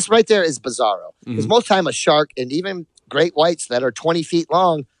mean, that just right there is bizarro. Because most time a shark, and even great whites that are 20 feet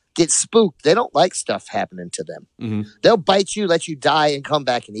long, get spooked. They don't like stuff happening to them. Mm-hmm. They'll bite you, let you die, and come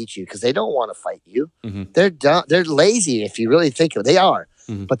back and eat you because they don't want to fight you. Mm-hmm. They're dumb. They're lazy if you really think of it. They are.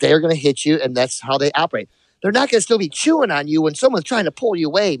 Mm-hmm. But they are going to hit you, and that's how they operate. They're not going to still be chewing on you when someone's trying to pull you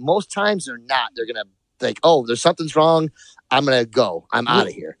away. Most times they're not. They're going to think, oh, there's something's wrong. I'm going to go. I'm out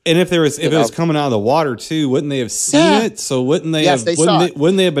of here. And if it was coming out of the water too, wouldn't they have seen it? So wouldn't they have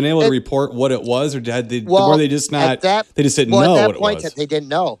been able to report what it was, or were they just not? They just didn't know what it was. They didn't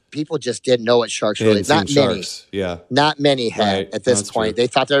know. People just didn't know what sharks really. Not many. Yeah. Not many had at this point. True. They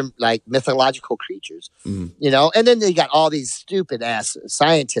thought they're like mythological creatures, And then they got all these stupid ass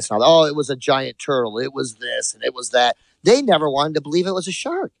scientists. Oh, it was a giant turtle. It was this and it was that. They never wanted to believe it was a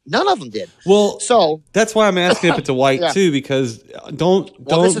shark. None of them did. Well, so that's why I'm asking if it's a white too, because don't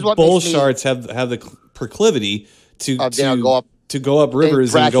bull sharks have the proclivity to go up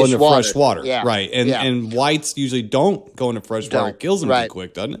rivers and go into fresh water, right? And whites usually don't go into fresh water. It kills them too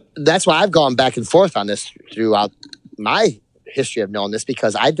quick, doesn't it? That's why I've gone back and forth on this throughout my history of knowing this,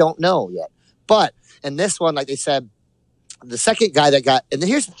 because I don't know yet. But in this one, like they said, the second guy that got, and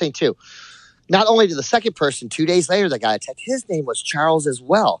here's the thing too. Not only did the second person 2 days later that got attacked, his name was Charles as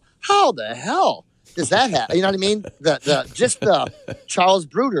well. How the hell does that happen? You know what I mean? The Charles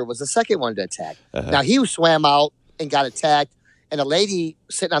Bruder was the second one to attack. Now he swam out and got attacked, and a lady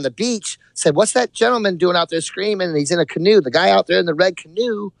sitting on the beach said, "What's that gentleman doing out there screaming?" And he's in a canoe. The guy out there in the red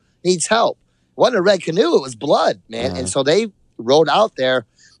canoe needs help. It wasn't a red canoe; it was blood, man. And so they rowed out there,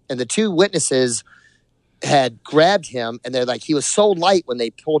 and the two witnesses had grabbed him, and they're like, he was so light when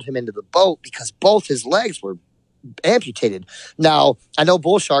they pulled him into the boat because both his legs were amputated. Now, I know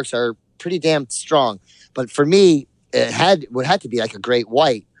bull sharks are pretty damn strong, but for me, would have to be like a great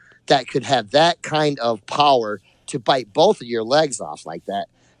white that could have that kind of power to bite both of your legs off like that.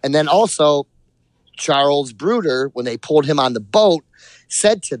 And then also, Charles Bruder, when they pulled him on the boat,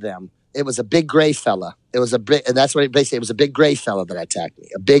 said to them, it was a big gray fella. And that's what it was a big gray fella that attacked me,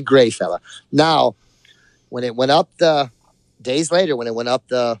 a big gray fella. Now, when it went up days later, when it went up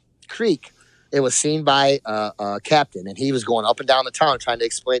the creek, it was seen by a captain, and he was going up and down the town trying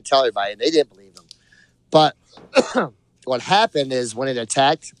to tell everybody, and they didn't believe him. But what happened is when it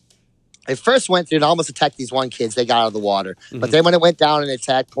attacked, it first went through and almost attacked these one kids. They got out of the water. Mm-hmm. But then when it went down and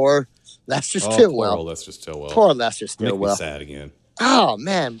attacked poor Lester Stillwell. Poor Lester Stillwell. Poor Lester Stillwell. Make me sad again. Oh,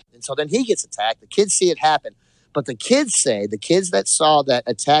 man. And so then he gets attacked. The kids see it happen. But the kids that saw that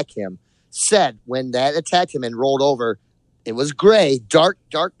attack him, said when that attacked him and rolled over, It was gray, dark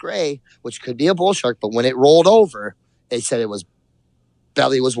gray, which could be a bull shark. But when it rolled over, they said it was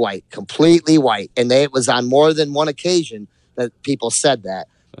belly was white, completely white. And it was on more than one occasion that people said that.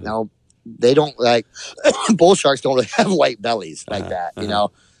 Now, they don't like bull sharks don't really have white bellies like that, you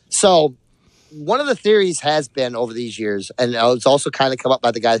know? So one of the theories has been over these years, and it's also kind of come up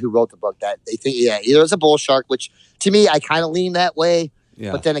by the guy who wrote the book, that they think, either it's a bull shark, which to me, I kind of lean that way.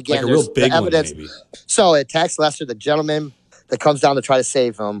 Yeah. But then again, like there's the evidence. One, so it attacks Lester, the gentleman that comes down to try to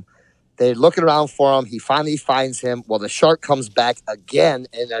save him. They're looking around for him. He finally finds him. Well, the shark comes back again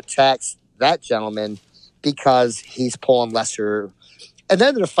and attacks that gentleman because he's pulling Lester. And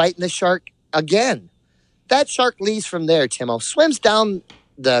then they're fighting the shark again. That shark leaves from there, Timo, swims down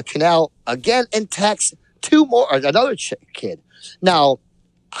the canal again and attacks another kid. Now,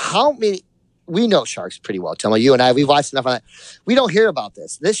 how many... We know sharks pretty well, Timo. You and I, we've watched enough on that. We don't hear about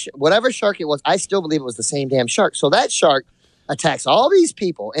this. Whatever shark it was, I still believe it was the same damn shark. So that shark attacks all these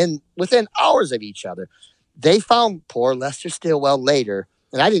people, and within hours of each other, they found poor Lester Stillwell later,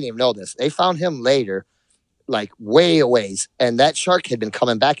 and I didn't even know this. They found him later, like way a ways, and that shark had been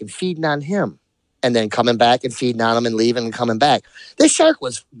coming back and feeding on him, and then coming back and feeding on him and leaving and coming back. This shark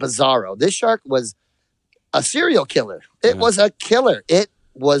was bizarro. This shark was a serial killer. It was a killer.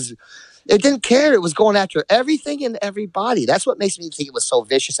 It didn't care. It was going after everything and everybody. That's what makes me think it was so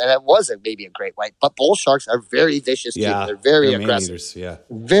vicious. And it was maybe a great white. But bull sharks are very vicious too. They're very aggressive.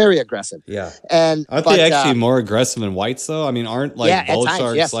 Very aggressive. Yeah. And aren't they actually more aggressive than whites though? I mean, aren't like bull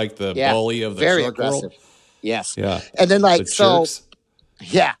sharks like the bully of the very shark aggressive world? Yes. Yeah. And then like so jerks.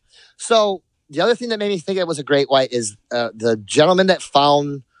 Yeah. So the other thing that made me think it was a great white is the gentleman that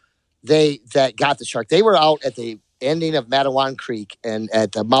got the shark. They were out at the ending of Matawan Creek and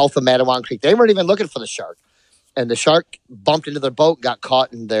at the mouth of Matawan Creek. They weren't even looking for the shark. And the shark bumped into their boat, got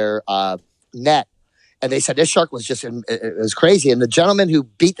caught in their net. And they said this shark was it was crazy. And the gentleman who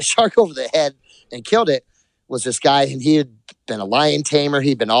beat the shark over the head and killed it was this guy. And he had been a lion tamer.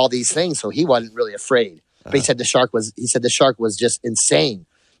 He'd been all these things. So he wasn't really afraid. But he said the shark was just insane.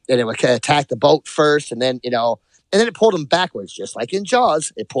 And it would attack the boat first. And then, and then it pulled him backwards, just like in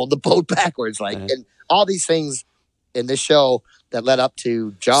Jaws. It pulled the boat backwards. And all these things in this show that led up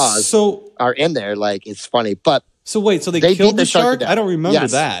to Jaws are in there. Like, it's funny. But so wait, so they killed the shark? I don't remember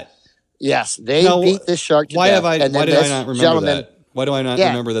that. Yes, they beat this shark to death. Why did I not remember that? Why do I not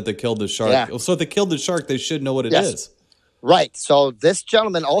remember that they killed the shark? Yeah. So if they killed the shark, they should know what it is. Right. So this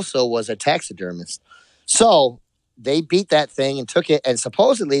gentleman also was a taxidermist. So they beat that thing and took it, and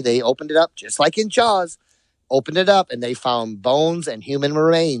supposedly they opened it up, just like in Jaws, opened it up, and they found bones and human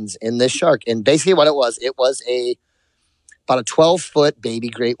remains in this shark. And basically what it was about a 12-foot baby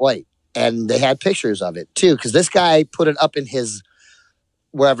great white. And they had pictures of it too, because this guy put it up in his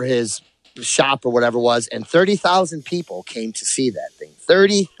shop or whatever it was, and 30,000 people came to see that thing.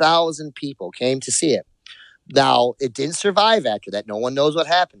 30,000 people came to see it. Now, it didn't survive after that. No one knows what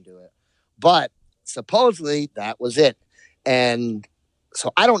happened to it. But supposedly that was it. And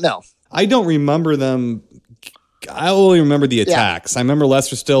so I don't know. I don't remember them. I only remember the attacks. I remember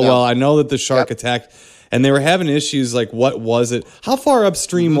Lester Stillwell. I know that the shark attacked. And they were having issues like, what was it? How far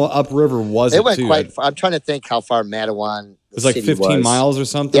upstream, upriver was it? It went quite far. I'm trying to think how far Matawan. It was like 15 miles or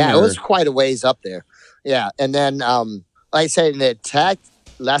something? Yeah, it was quite a ways up there. Yeah. And then, like I said, it attacked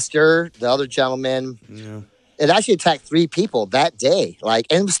Lester, the other gentleman. Yeah. It actually attacked 3 people that day.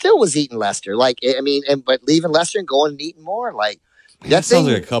 And still was eating Lester. But leaving Lester and going and eating more. That sounds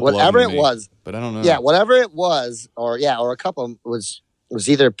like a couple whatever of them it was. But I don't know. Yeah, whatever it was, or a couple of them was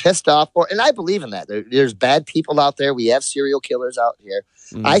either pissed off and I believe in that. There's bad people out there. We have serial killers out here.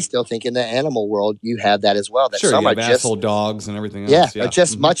 Mm. I still think in the animal world you have that as well. That some are just asshole dogs and everything else. Yeah, are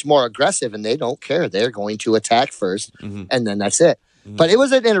just much more aggressive and they don't care. They're going to attack first and then that's it. Mm-hmm. But it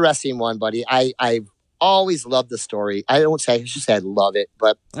was an interesting one, buddy. I always loved the story. I don't say I should say I love it,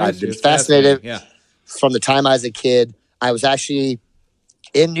 but I've been fascinated from the time I was a kid. I was actually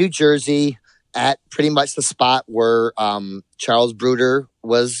in New Jersey at pretty much the spot where Charles Bruder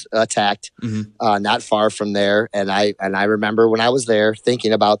was attacked, not far from there. And I remember when I was there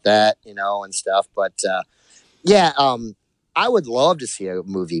thinking about that, and stuff. But I would love to see a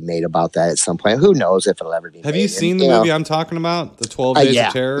movie made about that at some point. Who knows if it'll ever be made. Have you seen the movie I'm talking about? The 12 Days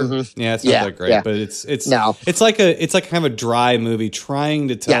of Terror? Mm-hmm. Yeah, it's not that great, but it's like kind of a dry movie trying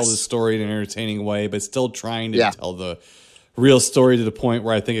to tell the story in an entertaining way, but still trying to tell the real story to the point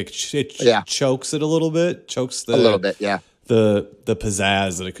where I think it chokes it a little bit. The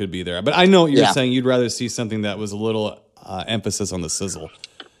pizzazz that it could be there. But I know what you're saying. You'd rather see something that was a little emphasis on the sizzle.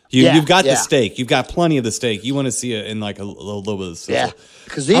 You've got the steak. You've got plenty of the steak. You want to see it in like a little bit of the sizzle. Yeah,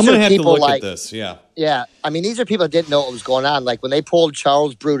 because these are people like this. Yeah. I mean, these are people that didn't know what was going on. Like when they pulled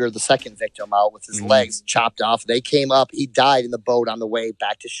Charles Bruder, the second victim, out with his legs chopped off, they came up. He died in the boat on the way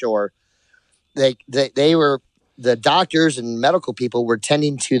back to shore. They were the doctors and medical people were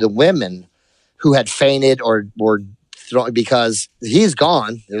tending to the women who had fainted or were thrown because he's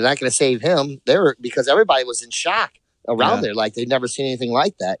gone. They're not going to save him. Because everybody was in shock around there, like they'd never seen anything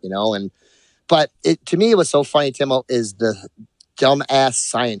like that, But to me, it was so funny, Timo, is the dumbass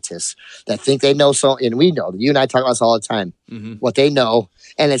scientists that think they know so, and we know, you and I talk about this all the time, what they know,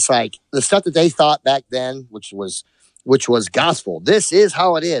 and it's like the stuff that they thought back then, which was gospel. This is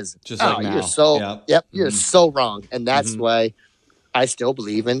how it is. Just like now. You're so you're so wrong, and that's why I still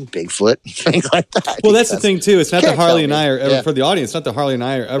believe in Bigfoot, things like that. Well, that's the thing too. It's not that Harley and I are ever for the audience. Not that Harley and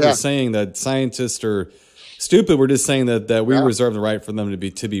I are ever saying that scientists are stupid. We're just saying that we reserve the right for them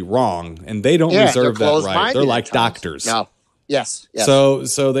to be wrong, and they don't reserve that right. They're like doctors. No. Yes. So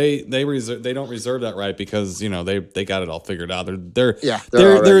they don't reserve that right because they got it all figured out. They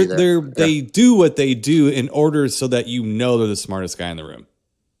do what they do in order so that they're the smartest guy in the room.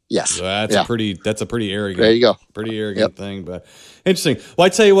 Yes. So that's a pretty arrogant. There you go. Pretty arrogant thing, but interesting. Well, I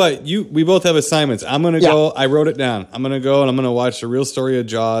tell you what, we both have assignments. I'm gonna go. I wrote it down. I'm gonna go and I'm gonna watch The Real Story of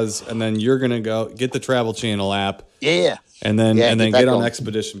Jaws, and then you're gonna go get the Travel Channel app. Yeah. And then get on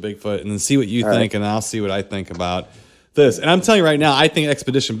Expedition Bigfoot, and then see what you think, and I'll see what I think about this. And I'm telling you right now, I think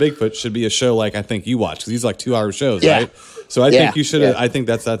Expedition Bigfoot should be a show like I think you watch, because these are like 2-hour shows, right? So I think you should. I think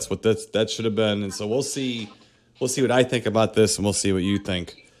that's what that should have been. And so we'll see what I think about this, and we'll see what you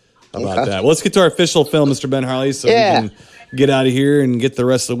think about that. Well, let's get to our official film, Mr. Ben Harley, so we can get out of here and get the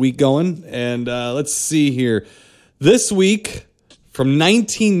rest of the week going. And let's see here. This week, from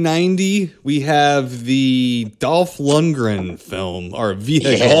 1990, we have the Dolph Lundgren film, or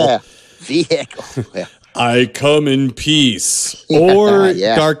vehicle. Yeah, vehicle. Yeah. I Come in Peace, or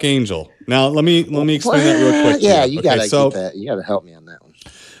Dark Angel. Now, let me explain that real quick. Yeah, you gotta get that. You gotta help me on that one.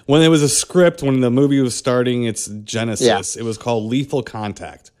 When it was a script, when the movie was starting its genesis, it was called Lethal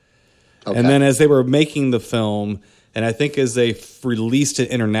Contact. Okay. And then as they were making the film, and I think as they released it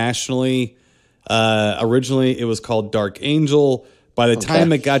internationally, originally it was called Dark Angel. By the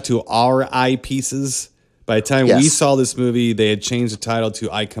time it got to our eyepieces, by the time we saw this movie, they had changed the title to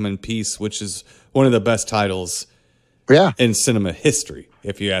I Come in Peace, which is one of the best titles in cinema history,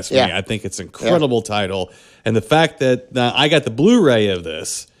 if you ask me. I think it's an incredible title. And the fact that I got the Blu-ray of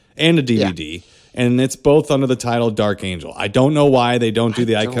this and the DVD, and it's both under the title Dark Angel. I don't know why they don't do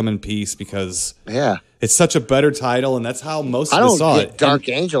the I Come in Peace, because it's such a better title, and that's how most of us saw it. Dark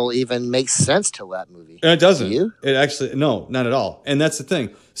Angel even makes sense to that movie. And it doesn't. It actually, no, not at all. And that's the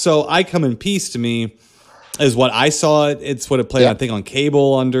thing. So I Come in Peace to me is what I saw it. It's what it played, I think, on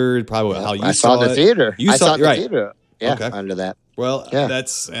cable under, probably how you saw it. I saw it in the theater. You saw it, right. Theater. Yeah, under that. Well,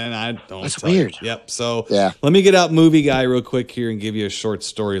 that's weird. Yep. So let me get out Movie Guy real quick here and give you a short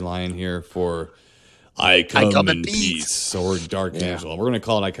storyline here for I Come in Peace, or Dark Angel. We're going to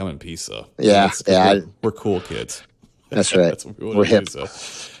call it I Come in Peace, though. We're cool kids. That's right. That's what we're hip. So.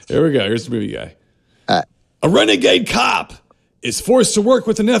 Here we go. Here's the Movie Guy. A renegade cop is forced to work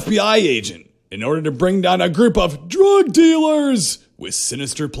with an FBI agent in order to bring down a group of drug dealers with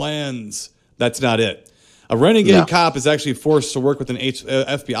sinister plans. That's not it. A renegade cop is actually forced to work with an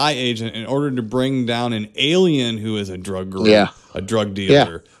FBI agent in order to bring down an alien who is a drug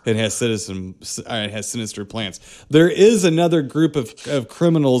dealer, and has sinister plans. There is another group of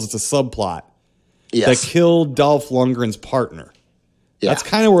criminals. It's a subplot that killed Dolph Lundgren's partner. That's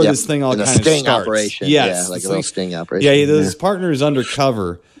kind of where this thing all kind of starts. A sting operation. Yes, like a little sting operation. His partner is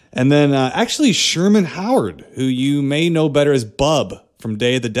undercover. And then actually Sherman Howard, who you may know better as Bub from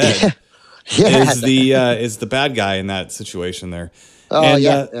Day of the Dead, is the bad guy in that situation there. So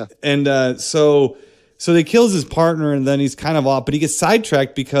he kills his partner, and then he's kind of off, but he gets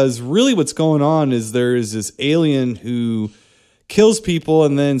sidetracked because really what's going on is there is this alien who kills people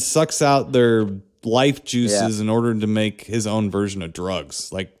and then sucks out their life juices in order to make his own version of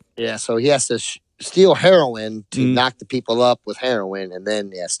drugs. So he has to steal heroin to knock the people up with heroin, and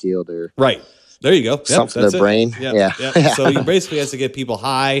then steal their There you go. Something their brain. So he basically has to get people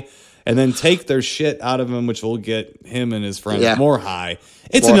high and then take their shit out of him, which will get him and his friends more high.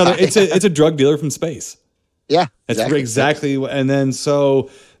 It's it's a drug dealer from space. Yeah, that's exactly. And then so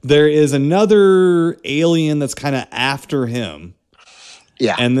there is another alien that's kind of after him.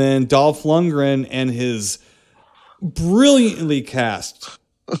 Yeah, and then Dolph Lundgren and his brilliantly cast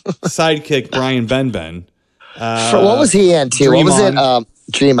sidekick Brian Benben. What was he in too? What was it?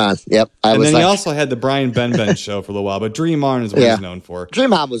 Dream On. Yep. And then he also had the Brian Benben show for a little while, but Dream On is what he's known for.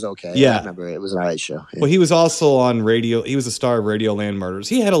 Dream On was okay. Yeah. I remember it was an alright show. Yeah. Well, he was also on radio. He was a star of Radio Land Murders.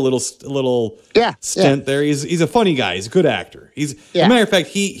 He had a little stint there. He's a funny guy. He's a good actor. As a matter of fact,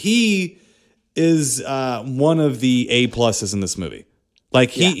 he is one of the A-pluses in this movie. Like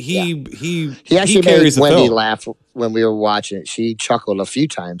he actually made Wendy laugh when we were watching it. She chuckled a few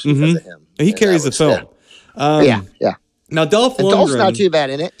times because of him. He carries the film. Now Dolph Lundgren, Dolph's not too bad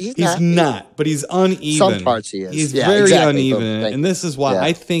in it. He's not, but he's uneven. Some parts he is. He's very uneven, and this is why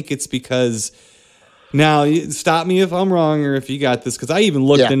I think it's because. Now, stop me if I'm wrong or if you got this, because I even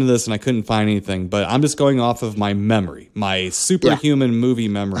looked into this and I couldn't find anything. But I'm just going off of my memory, my superhuman movie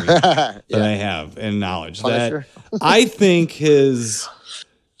memory that I have and knowledge. Punisher. That I think his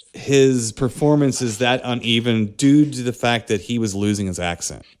performance is that uneven due to the fact that he was losing his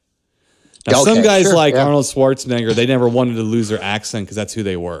accent. Now, some guys Arnold Schwarzenegger, they never wanted to lose their accent because that's who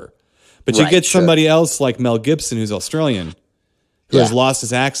they were. But you get somebody else like Mel Gibson, who's Australian, who has lost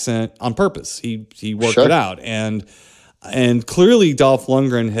his accent on purpose. He worked it out, and clearly Dolph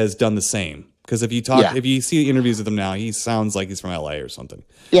Lundgren has done the same. Because if you see interviews with him now, he sounds like he's from LA or something.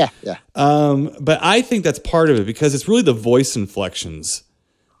 Yeah. But I think that's part of it because it's really the voice inflections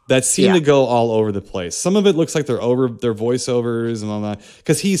that seem to go all over the place. Some of it looks like they're over their voiceovers and all that.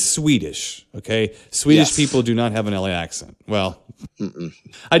 Because he's Swedish, okay? Swedish people do not have an LA accent. Well,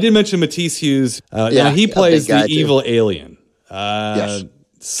 I did mention Matisse Hughes. He plays the evil alien.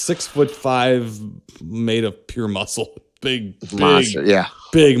 6'5", made of pure muscle, big monster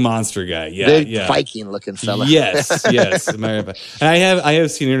guy. Viking looking fella. Yes. And I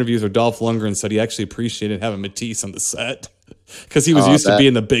have seen interviews where Dolph Lundgren said he actually appreciated having Matisse on the set because he was used to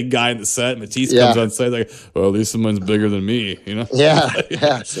being the big guy in the set. Matisse comes on set like, well, at least someone's bigger than me, you know?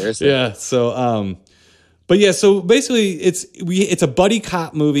 Yeah, seriously. Yeah. So, so basically, it's a buddy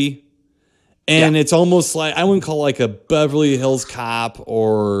cop movie. And it's almost like, I wouldn't call it like a Beverly Hills Cop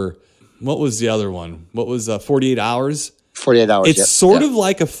or what was the other one? What was 48 Hours? 48 Hours, It's sort of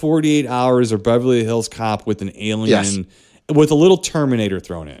like a 48 Hours or Beverly Hills Cop with an alien, with a little Terminator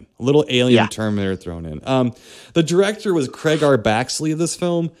thrown in. A little alien Terminator thrown in. The director was Craig R. Baxley of this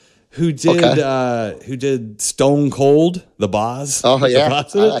film, who did Stone Cold, The Boz. Oh, yeah. I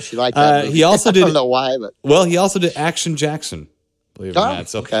actually like that movie. He also did, I don't know why, but... Well, he also did Action Jackson. Believe it or not.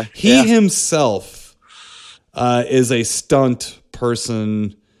 So he himself is a stunt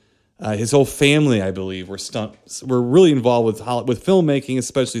person. His whole family, I believe, were really involved with filmmaking,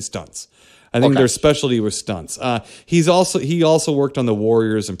 especially stunts. I think their specialty was stunts. He also worked on The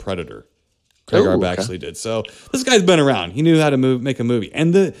Warriors and Predator. Craig R. Baxley did. So this guy's been around. He knew how to make a movie.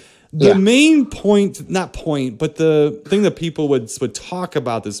 And the main point, but the thing that people would talk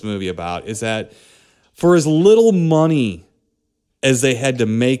about this movie about is that for as little money as they had to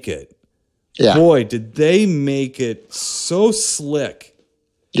make it, boy, did they make it so slick.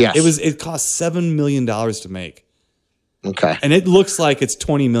 Yes. It cost $7 million to make. Okay. And it looks like it's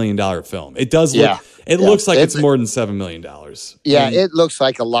 $20 million film. It does look looks like it's more than $7 million. Yeah, it looks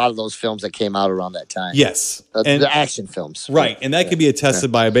like a lot of those films that came out around that time. Yes. The action films. Right. And that could be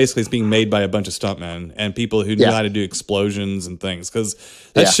attested by basically it's being made by a bunch of stuntmen and people who knew how to do explosions and things. Because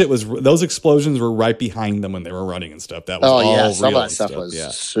those explosions were right behind them when they were running and stuff. That was all real. Some of that stuff was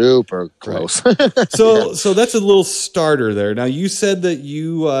super close. Right. So that's a little starter there. Now you said that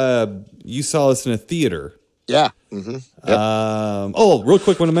you saw this in a theater. Yeah. Mm-hmm. Yep. Real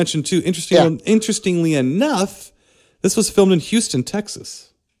quick, I want to mention too. Interestingly enough, this was filmed in Houston,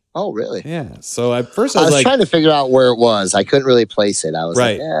 Texas. Oh, really? Yeah. So at first I was like, trying to figure out where it was. I couldn't really place it. I was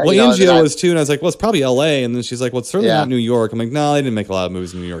like, Angio was too, and I was like, well, it's probably L.A. And then she's like, well, it's certainly not New York. I'm like, no, they didn't make a lot of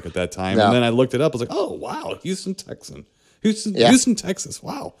movies in New York at that time. No. And then I looked it up. I was like, oh wow, Houston, Texas.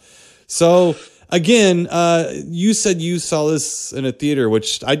 Wow. So. Again, you said you saw this in a theater,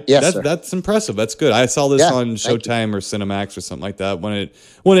 which that's impressive. That's good. I saw this on Showtime or Cinemax or something like that when it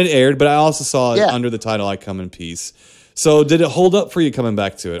aired, but I also saw it under the title "I Come in Peace." So, did it hold up for you coming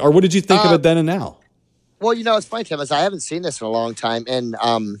back to it, or what did you think of it then and now? Well, it's funny, Tim, is I haven't seen this in a long time, and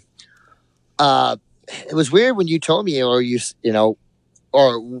it was weird when you told me, or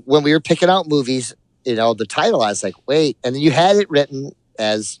when we were picking out movies, the title. I was like, wait, and then you had it written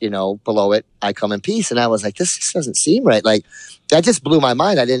as below it, I Come in Peace, and I was like, this just doesn't seem right. Like that just blew my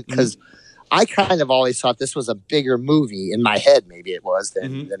mind. I didn't, because I kind of always thought this was a bigger movie in my head. Maybe it was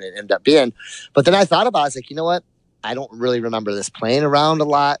than it ended up being. But then I thought about it. I was like, you know what? I don't really remember this playing around a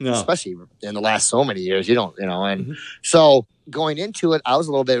lot, especially in the last so many years. You don't, and so going into it, I was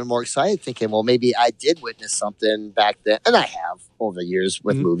a little bit more excited, thinking, well, maybe I did witness something back then, and I have over the years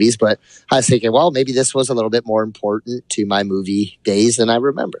with movies, but I was thinking, well, maybe this was a little bit more important to my movie days than I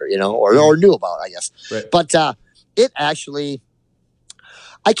remember, or knew about, I guess. Right. But it actually,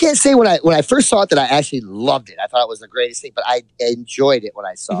 I can't say when I first saw it that I actually loved it. I thought it was the greatest thing, but I enjoyed it when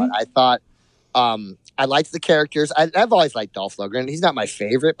I saw it. I thought I liked the characters. I've always liked Dolph Lundgren. He's not my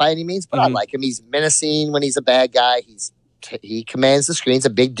favorite by any means, but I like him. He's menacing when he's a bad guy. He commands the screen. He's a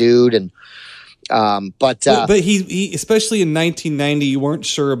big dude, and but he especially in 1990, you weren't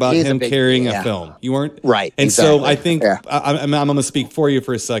sure about him carrying a film. You weren't right, and so I think I'm going to speak for you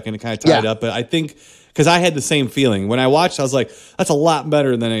for a second to kind of tie it up, but I think. Because I had the same feeling. When I watched, I was like, that's a lot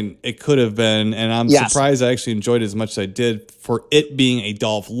better than it could have been. And I'm surprised I actually enjoyed it as much as I did for it being a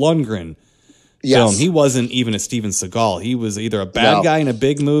Dolph Lundgren film. He wasn't even a Steven Seagal. He was either a bad guy in a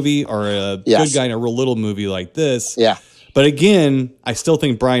big movie or a good guy in a real little movie like this. Yeah. But again, I still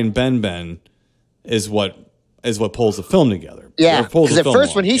think Brian Benben is what pulls the film together. Yeah, because at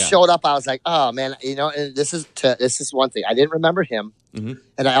first when he showed up, I was like, oh, man, and this is one thing. I didn't remember him.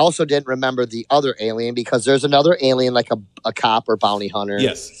 And I also didn't remember the other alien because there's another alien like a cop or bounty hunter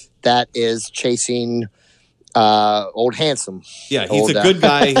that is chasing old Handsome. Yeah, he's a good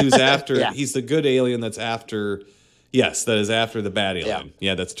guy who's after he's the good alien that's after that is after the bad alien.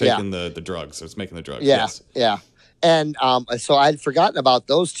 Yeah, that's taking the drugs. So it's making the drugs. Yeah. And so I'd forgotten about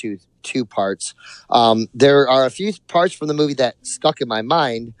those two parts. There are a few parts from the movie that stuck in my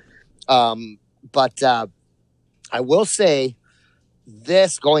mind. But I will say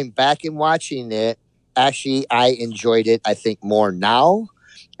this, going back and watching it, actually, I enjoyed it, I think, more now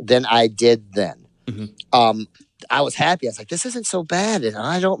than I did then. I was happy. I was like, this isn't so bad. And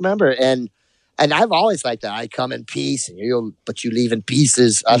I don't remember. And I've always liked that. I come in peace, but you leave in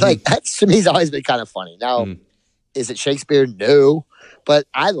pieces. I like that. To me, has always been kind of funny. Now, is it Shakespeare? No. But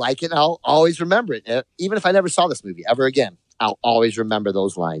I like it, and I'll always remember it. Even if I never saw this movie ever again, I'll always remember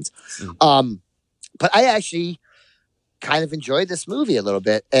those lines. But I actually kind of enjoyed this movie a little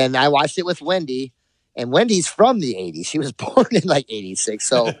bit, and I watched it with Wendy, and Wendy's from the 80s. She was born in like 86,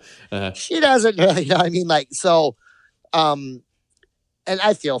 so she doesn't really, know what I mean? Like, so, and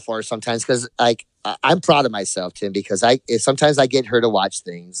I feel for her sometimes because I'm proud of myself, Tim, because sometimes I get her to watch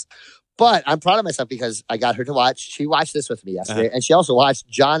things. But I'm proud of myself because I got her to watch. She watched this with me yesterday, and she also watched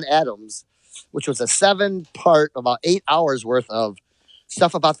John Adams, which was a 7-part, about 8 hours worth of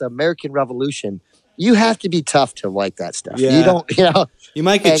stuff about the American Revolution. You have to be tough to like that stuff. Yeah. You don't, You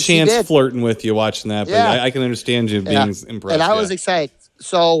might get Chance flirting with you watching that, but I can understand you being impressed. And I was excited.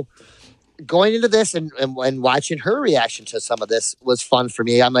 So going into this and watching her reaction to some of this was fun for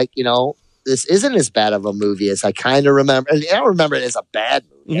me. I'm like, this isn't as bad of a movie as I kind of remember. I don't remember it as a bad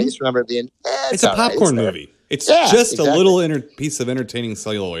movie. I just remember it being, it's a popcorn movie. It's just a little piece of entertaining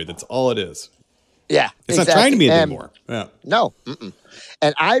celluloid. That's all it is. Yeah. It's not trying to be anything more. Yeah. No.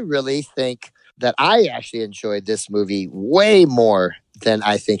 And I really think that I actually enjoyed this movie way more than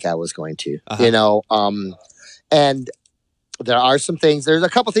I think I was going to, and there are some things, there's a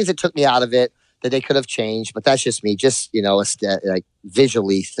couple things that took me out of it that they could have changed, but that's just me, like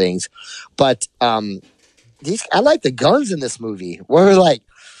visually things. But I like the guns in this movie. They were like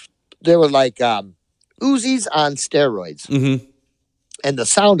Uzis on steroids, and the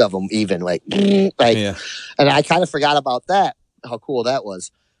sound of them even and I kind of forgot about that, how cool that was.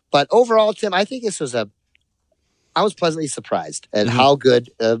 But overall, Tim, I think I was pleasantly surprised at how good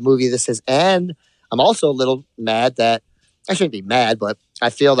a movie this is, and I'm also a little mad that. I shouldn't be mad, but I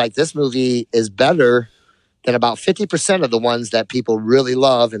feel like this movie is better than about 50% of the ones that people really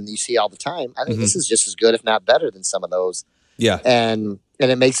love and you see all the time. I think this is just as good, if not better, than some of those. Yeah. And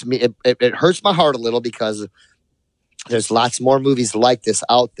it makes me, it hurts my heart a little because there's lots more movies like this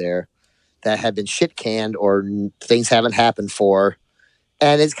out there that have been shit canned or things haven't happened for.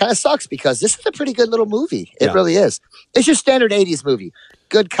 And it kind of sucks because this is a pretty good little movie. It really is. It's your standard 80s movie.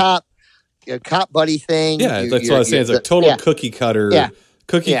 Good cop. A cop buddy thing. Yeah, that's what I was saying. It's a total cookie cutter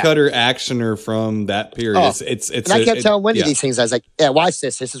actioner from that period. And I kept telling Wendy these things. I was like, watch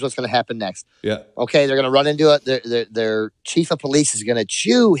this. This is what's going to happen next. Yeah. Okay, they're going to run into it. Their chief of police is going to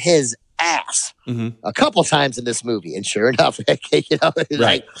chew his ass a couple times in this movie. And sure enough, you know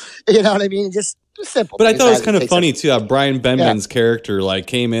what I mean? Just simple. But I thought it was kind of funny too how Brian Benben's character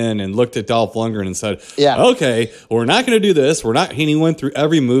came in and looked at Dolph Lundgren and said, okay, well, we're not going to do this. And he went through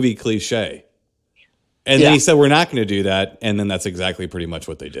every movie cliche. And then he said, we're not going to do that. And then that's exactly pretty much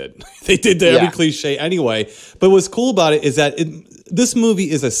what they did. They did every cliche anyway. But what's cool about it is that this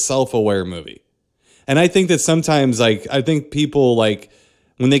movie is a self-aware movie. And I think that sometimes, like, I think people, like,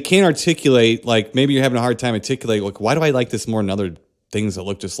 when they can't articulate, like, maybe you're having a hard time articulating, like, why do I like this more than other things that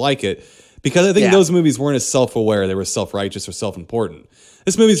look just like it? Because I think those movies weren't as self-aware. They were self-righteous or self-important.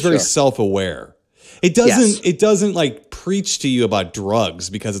 This movie's very self-aware. It doesn't like preach to you about drugs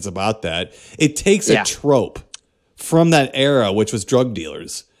because it's about that. It takes a trope from that era, which was drug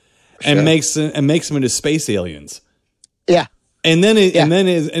dealers, and makes them into space aliens. Yeah. And then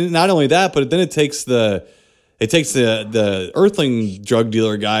and not only that, but then it takes the Earthling drug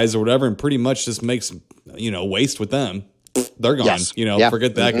dealer guys or whatever, and pretty much just makes, waste with them. They're gone.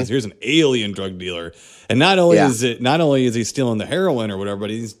 Forget that, because here's an alien drug dealer, and not only is he stealing the heroin or whatever, but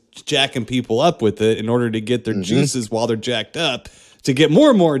he's jacking people up with it in order to get their juices while they're jacked up to get more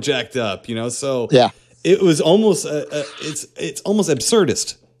and more jacked up. So it was almost it's almost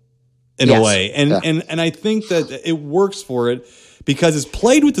absurdist in a way, and I think that it works for it because it's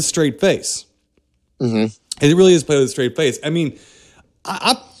played with a straight face. It really is played with a straight face. I mean,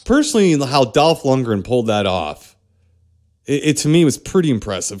 I personally, how Dolph Lundgren pulled that off, it to me was pretty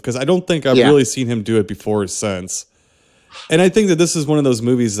impressive, because I don't think I've really seen him do it before or since. And I think that this is one of those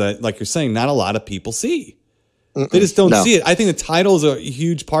movies that, like you're saying, not a lot of people see. They just don't see it. I think the title is a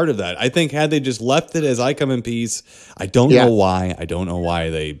huge part of that. I think had they just left it as I Come in Peace, I don't know why. I don't know why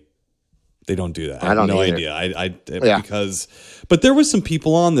they don't do that. I have no idea. Because, but there was some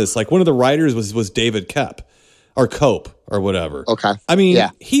people on this. Like, one of the writers was David Koepp. Or Cope or whatever. Okay. I mean,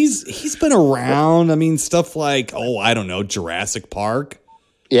 he's been around. I mean, stuff like, I don't know, Jurassic Park.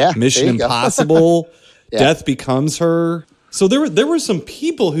 Yeah. Mission Impossible. Death Becomes Her. So there were some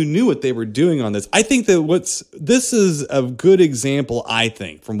people who knew what they were doing on this. I think that this is a good example, I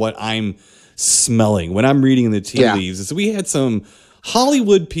think, from what I'm smelling when I'm reading the tea leaves, is we had some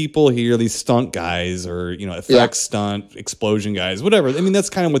Hollywood people here, these stunt guys, or effects stunt explosion guys, whatever. I mean,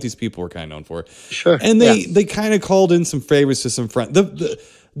 that's kind of what these people were kind of known for. Sure. And they kind of called in some favors to some friends.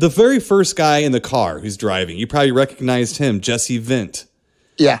 The very first guy in the car who's driving, you probably recognized him, Jesse Vint.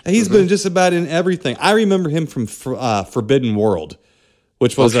 Yeah, he's been just about in everything. I remember him from Forbidden World,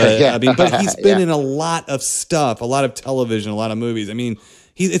 which was but he's been in a lot of stuff, a lot of television, a lot of movies. I mean,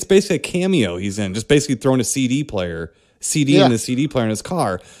 it's basically a cameo he's in, just basically throwing a CD in the CD player in his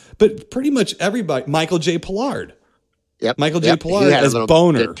car. But pretty much everybody, Michael J. Pollard. Yep. Michael J. Pollard as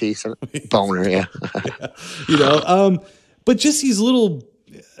Boner. Boner, but just these little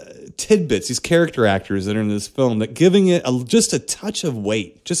tidbits, these character actors that are in this film, that giving it just a touch of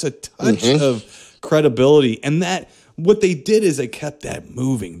weight, just a touch of credibility. And that what they did is they kept that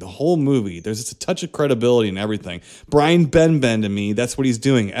moving the whole movie. There's just a touch of credibility in everything. Brian Benben, to me, that's what he's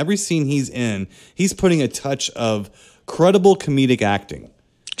doing. Every scene he's in, he's putting a touch of credible comedic acting.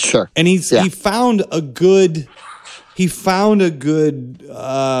 Sure. And he found a good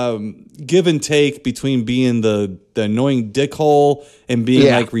give and take between being the annoying dickhole and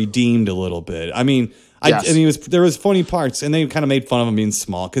being like redeemed a little bit. I mean, there was funny parts, and they kind of made fun of him being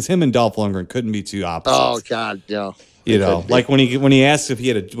small, because him and Dolph Lundgren couldn't be two opposites. Oh God, yeah. Like when he asked if he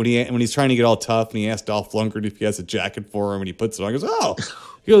had when he's trying to get all tough, and he asked Dolph Lundgren if he has a jacket for him, and he puts it on.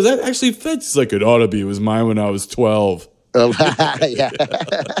 He goes, that actually fits. He's like, it ought to be. It was mine when I was 12. There's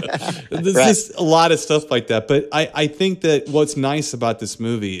just a lot of stuff like that. But I think that what's nice about this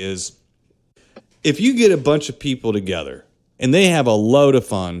movie is, if you get a bunch of people together and they have a load of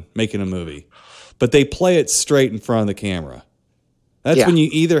fun making a movie, but they play it straight in front of the camera, that's when you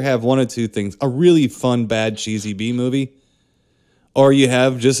either have one of two things: a really fun, bad, cheesy B movie, or you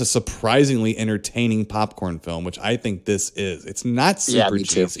have just a surprisingly entertaining popcorn film, which I think this is. It's not super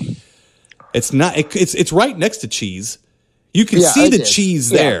cheesy. It's not. It's right next to cheese. You can see the cheese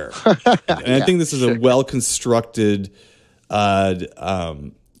there. And I think this is a well-constructed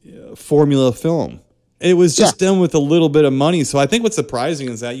formula film. It was just done with a little bit of money. So I think what's surprising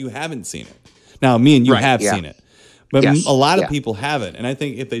is that you haven't seen it. Now, me and you have seen it. But a lot of people haven't. And I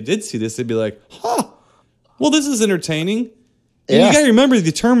think if they did see this, they'd be like, well, this is entertaining. And you got to remember,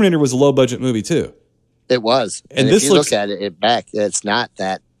 The Terminator was a low-budget movie, too. It was. And if you look at it back, it's not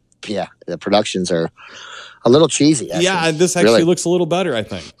that, the productions are a little cheesy. Actually. Yeah, this actually looks a little better, I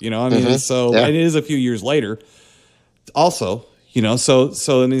think. I mean, and it is a few years later. Also,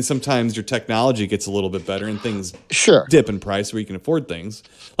 so I mean, sometimes your technology gets a little bit better and things dip in price where you can afford things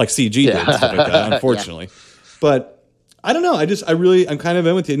like CG did, stuff like that, unfortunately. But I don't know. I'm kind of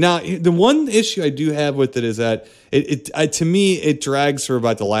in with you. Now, the one issue I do have with it is that to me, it drags for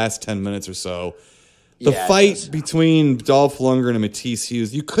about the last 10 minutes or so. The fight between Dolph Lundgren and Matisse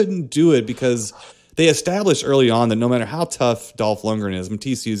Hughes, you couldn't do it because they established early on that no matter how tough Dolph Lundgren is,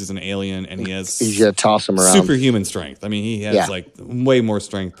 Matisse Hughes is an alien, and he's gonna toss him around. Superhuman strength. I mean, he has like way more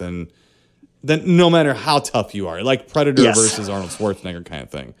strength than then no matter how tough you are, like Predator versus Arnold Schwarzenegger kind of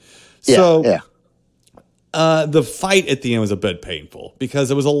thing. So the fight at the end was a bit painful because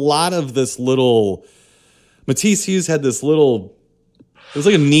there was a lot of this little. Matisse Hughes had this little. It was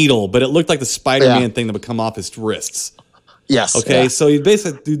like a needle, but it looked like the Spider-Man thing that would come off his wrists. Yes. Okay, so you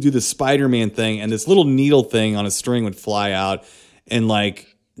basically do the Spider-Man thing, and this little needle thing on a string would fly out and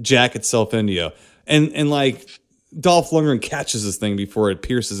like jack itself into you, and like Dolph Lundgren catches this thing before it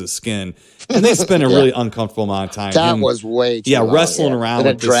pierces his skin, and they spend a really uncomfortable amount of time. That was way too long, wrestling around,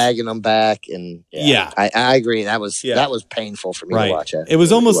 and dragging them back, and I agree. That was painful for me to watch. It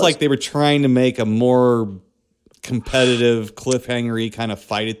was almost like they were trying to make a more competitive, cliffhanger-y kind of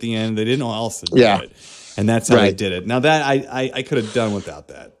fight at the end. They didn't know how else to do it. And that's how they did it. Now that I could have done without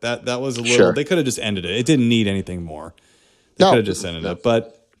that. That was a little. They could have just ended it. It didn't need anything more. They could have just ended it.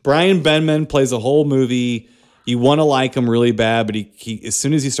 But Brian Benman plays a whole movie. You want to like him really bad, but he as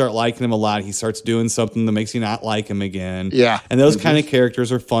soon as you start liking him a lot, he starts doing something that makes you not like him again. Yeah. And those kind of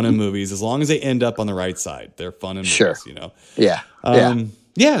characters are fun in movies as long as they end up on the right side. They're fun in movies. You know.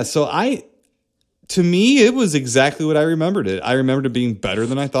 Yeah. So to me, it was exactly what I remembered it. I remembered it being better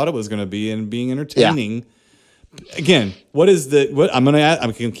than I thought it was going to be and being entertaining. Again, what I'm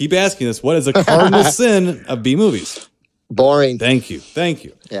going to keep asking this. What is the cardinal sin of B movies? Boring. Thank you.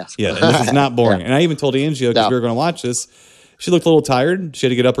 Yeah. Yeah, this is not boring. And I even told Angie, because we were going to watch this, she looked a little tired. She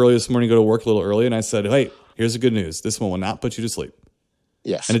had to get up early this morning, go to work a little early. And I said, hey, here's the good news. This one will not put you to sleep.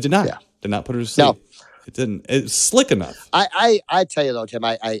 Yes. And it did not. Yeah. Did not put her to sleep. No. It didn't. It's slick enough. I tell you though, Tim,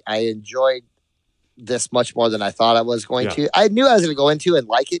 I enjoyed this much more than I thought I was going to. I knew I was going to go into and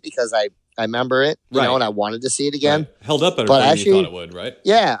like it because I remember it, you know, and I wanted to see it again. Held up better than you thought it would, right?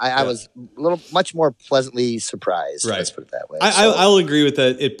 Yeah, I was much more pleasantly surprised. Right. Let's put it that way. I'll agree with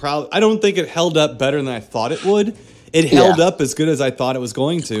that. I don't think it held up better than I thought it would. It held up as good as I thought it was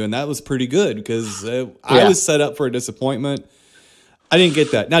going to, and that was pretty good because I was set up for a disappointment. I didn't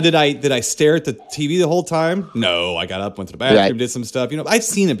get that. Now, did I stare at the TV the whole time? No, I got up, went to the bathroom, did some stuff. You know, I've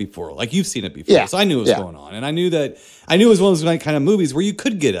seen it before. Like you've seen it before, so I knew what was going on, and I knew it was one of those kind of movies where you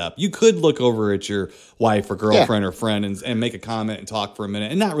could get up, you could look over at your wife or girlfriend or friend and make a comment and talk for a minute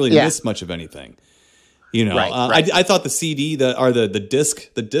and not really miss much of anything. You know, I thought the CD,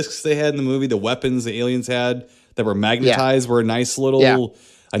 the discs they had in the movie, the weapons the aliens had that were magnetized were a nice little.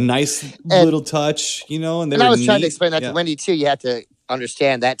 A nice little touch, you know, and I was trying to explain that to Wendy too. You had to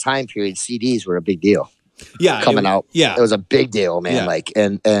understand that time period. CDs were a big deal. Coming out. Yeah, it was a big deal, man. Like,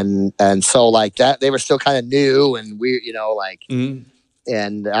 and so like that, they were still kind of new and weird, you know, like.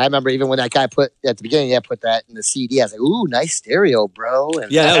 And I remember even when that guy put at the beginning, put that in the CD. I was like, "Ooh, nice stereo, bro!"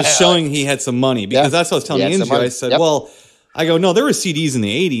 And that was showing he had some money because that's what I was telling Angie. I said, "Well." I go, no, there were CDs in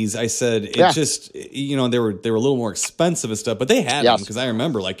the 80s. I said, it just, you know, they were a little more expensive and stuff, but they had them because I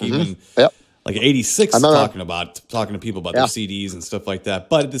remember like even like 86 talking to people about their CDs and stuff like that.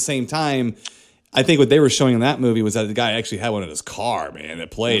 But at the same time, I think what they were showing in that movie was that the guy actually had one in his car, man, that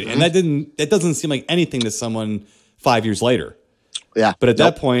played. And that doesn't seem like anything to someone 5 years later. Yeah. But at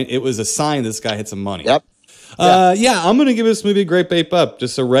that point, it was a sign this guy had some money. I'm going to give this movie a great bape up.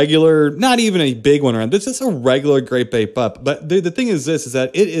 Just a regular, not even a big one around, but just a regular great bape up. But the thing is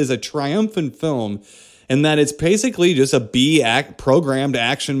that it is a triumphant film in that it's basically just a programmed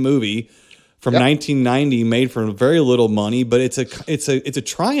action movie from 1990 made for very little money. But it's a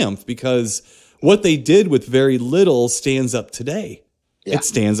triumph because what they did with very little stands up today. It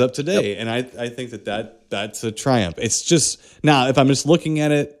stands up today. And I think that's a triumph. It's just, now, if I'm just looking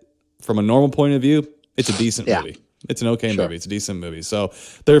at it from a normal point of view, it's a decent movie. It's an okay movie. It's a decent movie. So,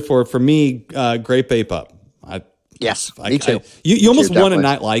 therefore, for me, great bape up. Me too. You almost want to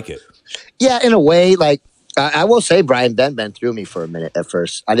not like it. Yeah, in a way. Like, I will say Brian Benman threw me for a minute at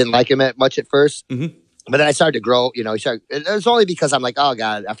first. I didn't like him much at first. But then I started to grow. You know, it was only because I'm like, oh,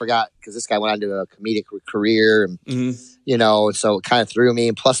 God, I forgot. Because this guy went on to a comedic career. And, you know, so it kind of threw me.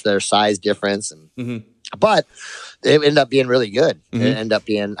 And plus their size difference. And but it ended up being really good. It ended up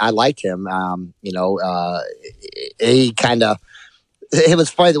being, I liked him. You know, he kind of, it was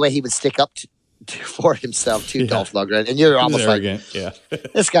funny the way he would stick up for himself to Dolph Lundgren. And you're almost arrogant.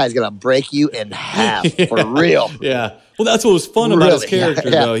 This guy's going to break you in half for real. Well, that's what was fun about his character,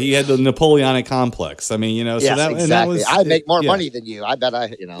 though. He had the Napoleonic complex. I mean, you know, so that was, I'd make more money than you. I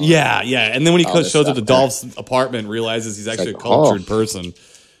bet you know. And then when he shows up to Dolph's apartment, realizes he's actually a cultured person.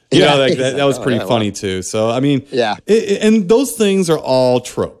 You know, like that was pretty funny too. So, I mean, and those things are all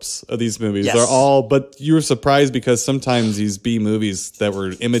tropes of these movies. They're all, but you were surprised because sometimes these B movies that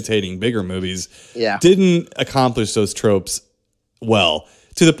were imitating bigger movies didn't accomplish those tropes well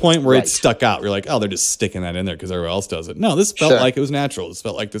to the point where it stuck out. You're like, oh, they're just sticking that in there because everyone else does it. No, this felt like it was natural. This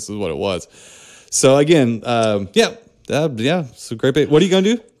felt like this is what it was. So again, so Great Bape. What are you gonna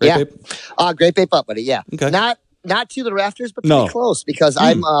do? Great Bape? Great Bape up, buddy. Yeah. Okay. Not to the rafters, but pretty close because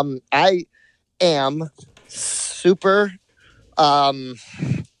I am super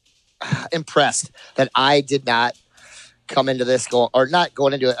impressed that I did not come into this come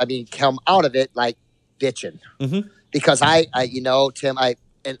out of it like bitching. Because I Tim, I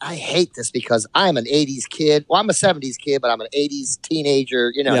hate this because I'm an 80s kid. Well, I'm a 70s kid, but I'm an 80s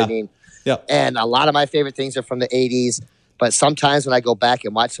teenager. You know what I mean? Yeah. And a lot of my favorite things are from the 80s. But sometimes when I go back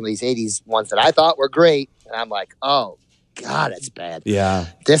and watch some of these 80s ones that I thought were great, and I'm like, oh, God, it's bad. Yeah.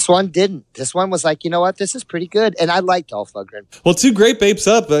 This one didn't. This one was like, you know what? This is pretty good. And I liked Dolph Lundgren. Well, 2 Great Bapes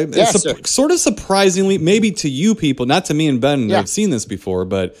up. Sort of surprisingly, maybe to you people, not to me and Ben that have seen this before,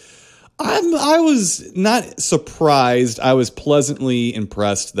 but I was not surprised. I was pleasantly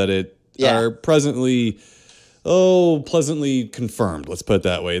impressed that it are pleasantly confirmed. Let's put it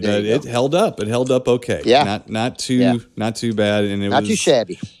that way. That it held up. It held up okay. Yeah. Not too bad, and it not was too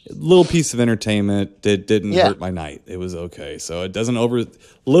shabby. A little piece of entertainment. It didn't hurt my night. It was okay. So it doesn't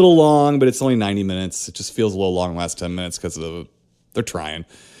little long, but it's only 90 minutes. It just feels a little long the last 10 minutes because they're trying.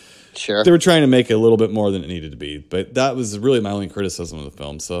 Sure. They were trying to make it a little bit more than it needed to be, but that was really my only criticism of the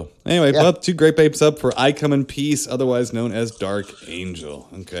film. So anyway, 2 Great Bapes up for I Come in Peace, otherwise known as Dark Angel.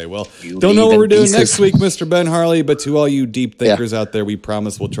 Okay, well, don't know what we're doing next week, Mr. Ben Harley, but to all you deep thinkers out there, we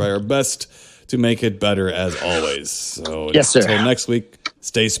promise we'll try our best to make it better as always. So yes, sir. Until next week,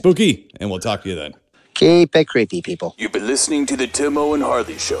 stay spooky, and we'll talk to you then. Keep it creepy, people. You've been listening to the Timo and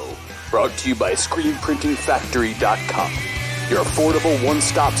Harley Show, brought to you by ScreenPrintingFactory.com. Your affordable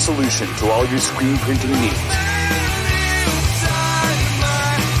one-stop solution to all your screen printing needs.